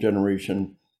Assassination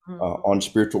Generation, on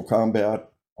spiritual combat,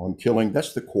 on killing.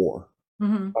 That's the core.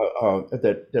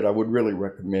 That I would really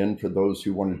recommend for those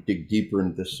who want to dig deeper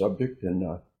into this subject.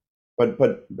 And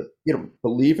but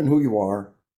believe in who you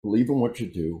are, believe in what you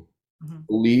do,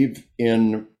 believe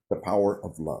in the power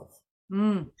of love.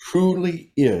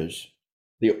 Truly is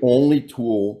the only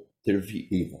tool to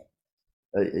defeat evil.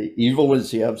 Evil is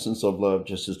the absence of love,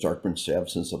 just as darkness is the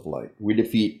absence of light. We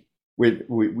defeat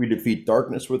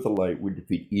darkness with the light. We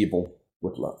defeat evil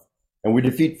with love, and we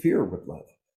defeat fear with love.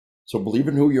 So believe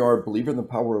in who you are, believe in the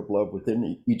power of love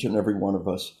within each and every one of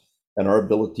us, and our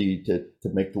ability to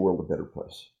make the world a better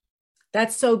place.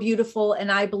 That's so beautiful.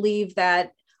 And I believe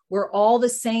that we're all the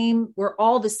same. We're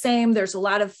all the same. There's a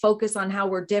lot of focus on how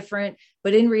we're different,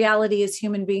 but in reality, as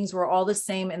human beings, we're all the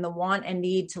same in the want and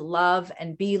need to love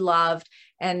and be loved.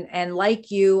 And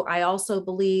like you, I also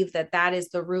believe that that is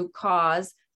the root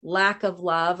cause, lack of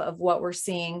love, of what we're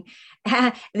seeing.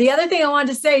 The other thing I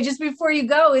wanted to say just before you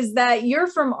go is that you're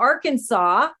from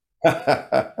Arkansas,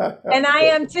 and I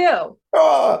am too.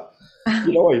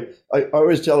 I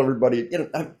always tell everybody,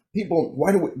 people,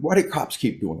 why do cops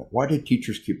keep doing it? Why do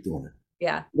teachers keep doing it?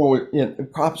 Yeah. Well,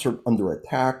 cops are under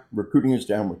attack, recruiting is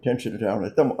down, retention is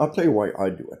down. I'll tell you why I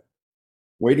do it.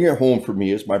 Waiting at home for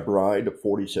me is my bride of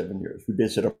 47 years. We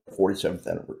did set up 47th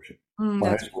anniversary. My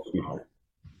high school sweetheart.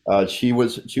 She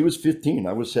was 15.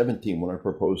 I was 17 when I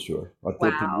proposed to her.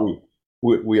 Wow.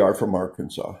 We are from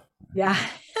Arkansas. Yeah.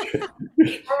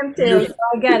 I'm too, so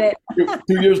I get it.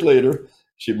 2 years later,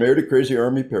 she married a crazy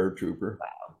Army paratrooper. Wow.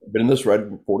 Been in this ride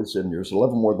for 47 years,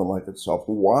 11 more than life itself.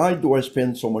 Why do I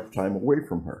spend so much time away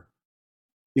from her?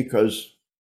 Because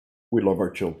we love our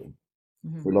children.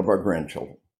 We love our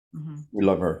grandchildren. We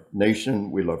love our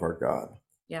nation. We love our God.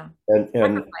 Yeah.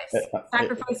 And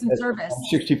sacrifice and service. I'm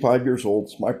 65 years old.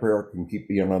 It's my prayer I can keep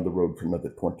being on the road for another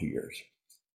 20 years.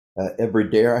 Every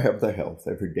day I have the health.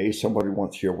 Every day somebody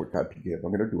wants to hear what God to give.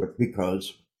 I'm going to do it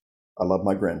because I love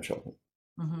my grandchildren.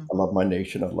 I love my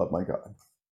nation. I love my God.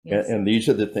 Yes. And these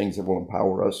are the things that will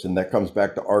empower us. And that comes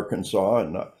back to Arkansas.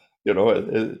 And,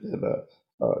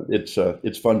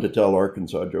 it's fun to tell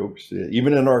Arkansas jokes.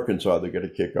 Even in Arkansas, they get a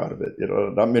kick out of it.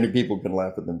 Not many people can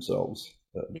laugh at themselves.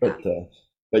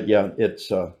 But yeah, it's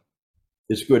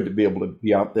good to be able to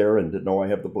be out there and to know I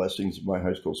have the blessings of my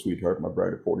high school sweetheart, my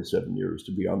bride of 47 years,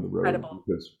 to be on the road. Incredible.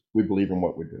 Because we believe in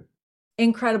what we do.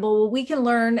 Incredible. Well, we can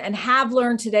learn and have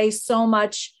learned today so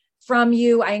much from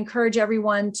you. I encourage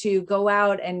everyone to go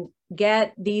out and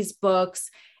get these books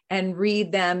and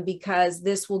read them, because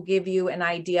this will give you an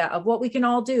idea of what we can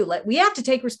all do. We have to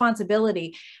take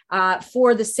responsibility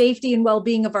for the safety and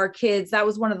well-being of our kids. That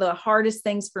was one of the hardest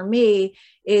things for me,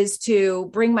 is to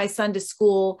bring my son to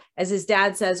school, as his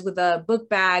dad says, with a book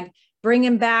bag, bring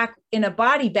him back in a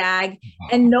body bag,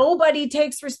 and nobody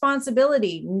takes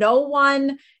responsibility. No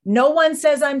one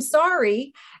says, I'm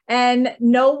sorry. And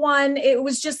it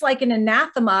was just like an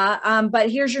anathema. But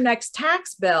here's your next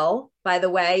tax bill, by the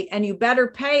way, and you better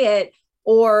pay it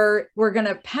or we're going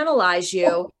to penalize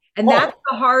you. And that's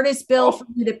the hardest bill for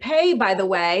me to pay, by the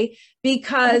way,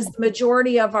 because the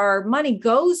majority of our money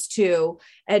goes to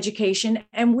education.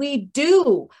 And we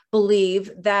do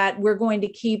believe that we're going to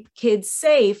keep kids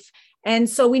safe. And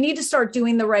so we need to start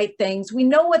doing the right things. We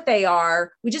know what they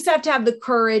are. We just have to have the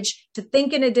courage to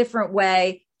think in a different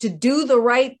way, to do the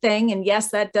right thing. And yes,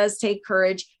 that does take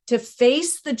courage. To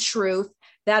face the truth,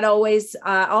 that always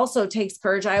also takes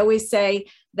courage. I always say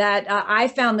that I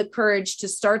found the courage to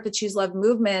start the Choose Love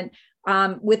movement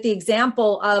with the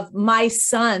example of my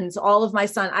sons, all of my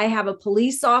sons. I have a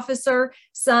police officer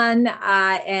son,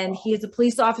 and he is a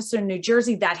police officer in New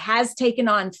Jersey that has taken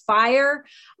on fire.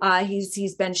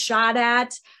 He's been shot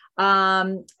at.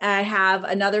 I have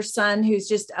another son who's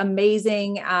just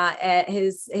amazing.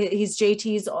 He's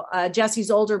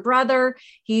Jesse's older brother.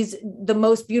 He's the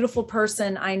most beautiful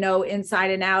person I know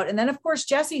inside and out. And then, of course,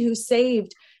 Jesse, who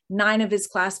saved 9 of his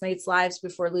classmates' lives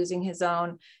before losing his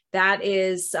own. That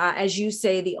is, as you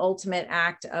say, the ultimate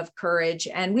act of courage.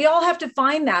 And we all have to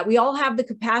find that. We all have the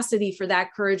capacity for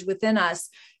that courage within us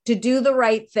to do the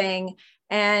right thing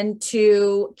and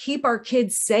to keep our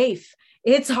kids safe.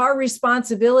 It's our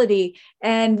responsibility,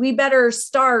 and we better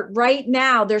start right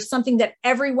now. There's something that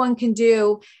everyone can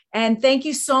do. And thank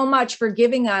you so much for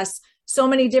giving us so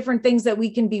many different things that we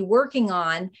can be working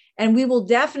on. And we will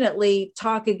definitely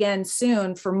talk again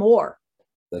soon for more.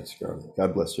 Thanks, Carly.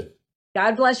 God bless you.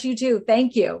 God bless you too.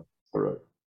 Thank you. All right.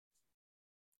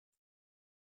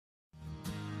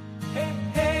 Hey,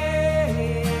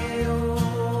 hey,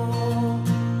 oh.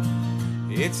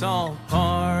 It's all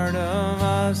part of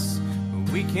us.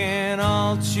 We can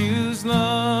all choose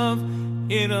love.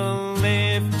 It'll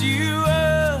lift you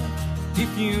up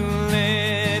if you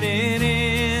let it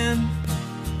in.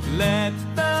 Let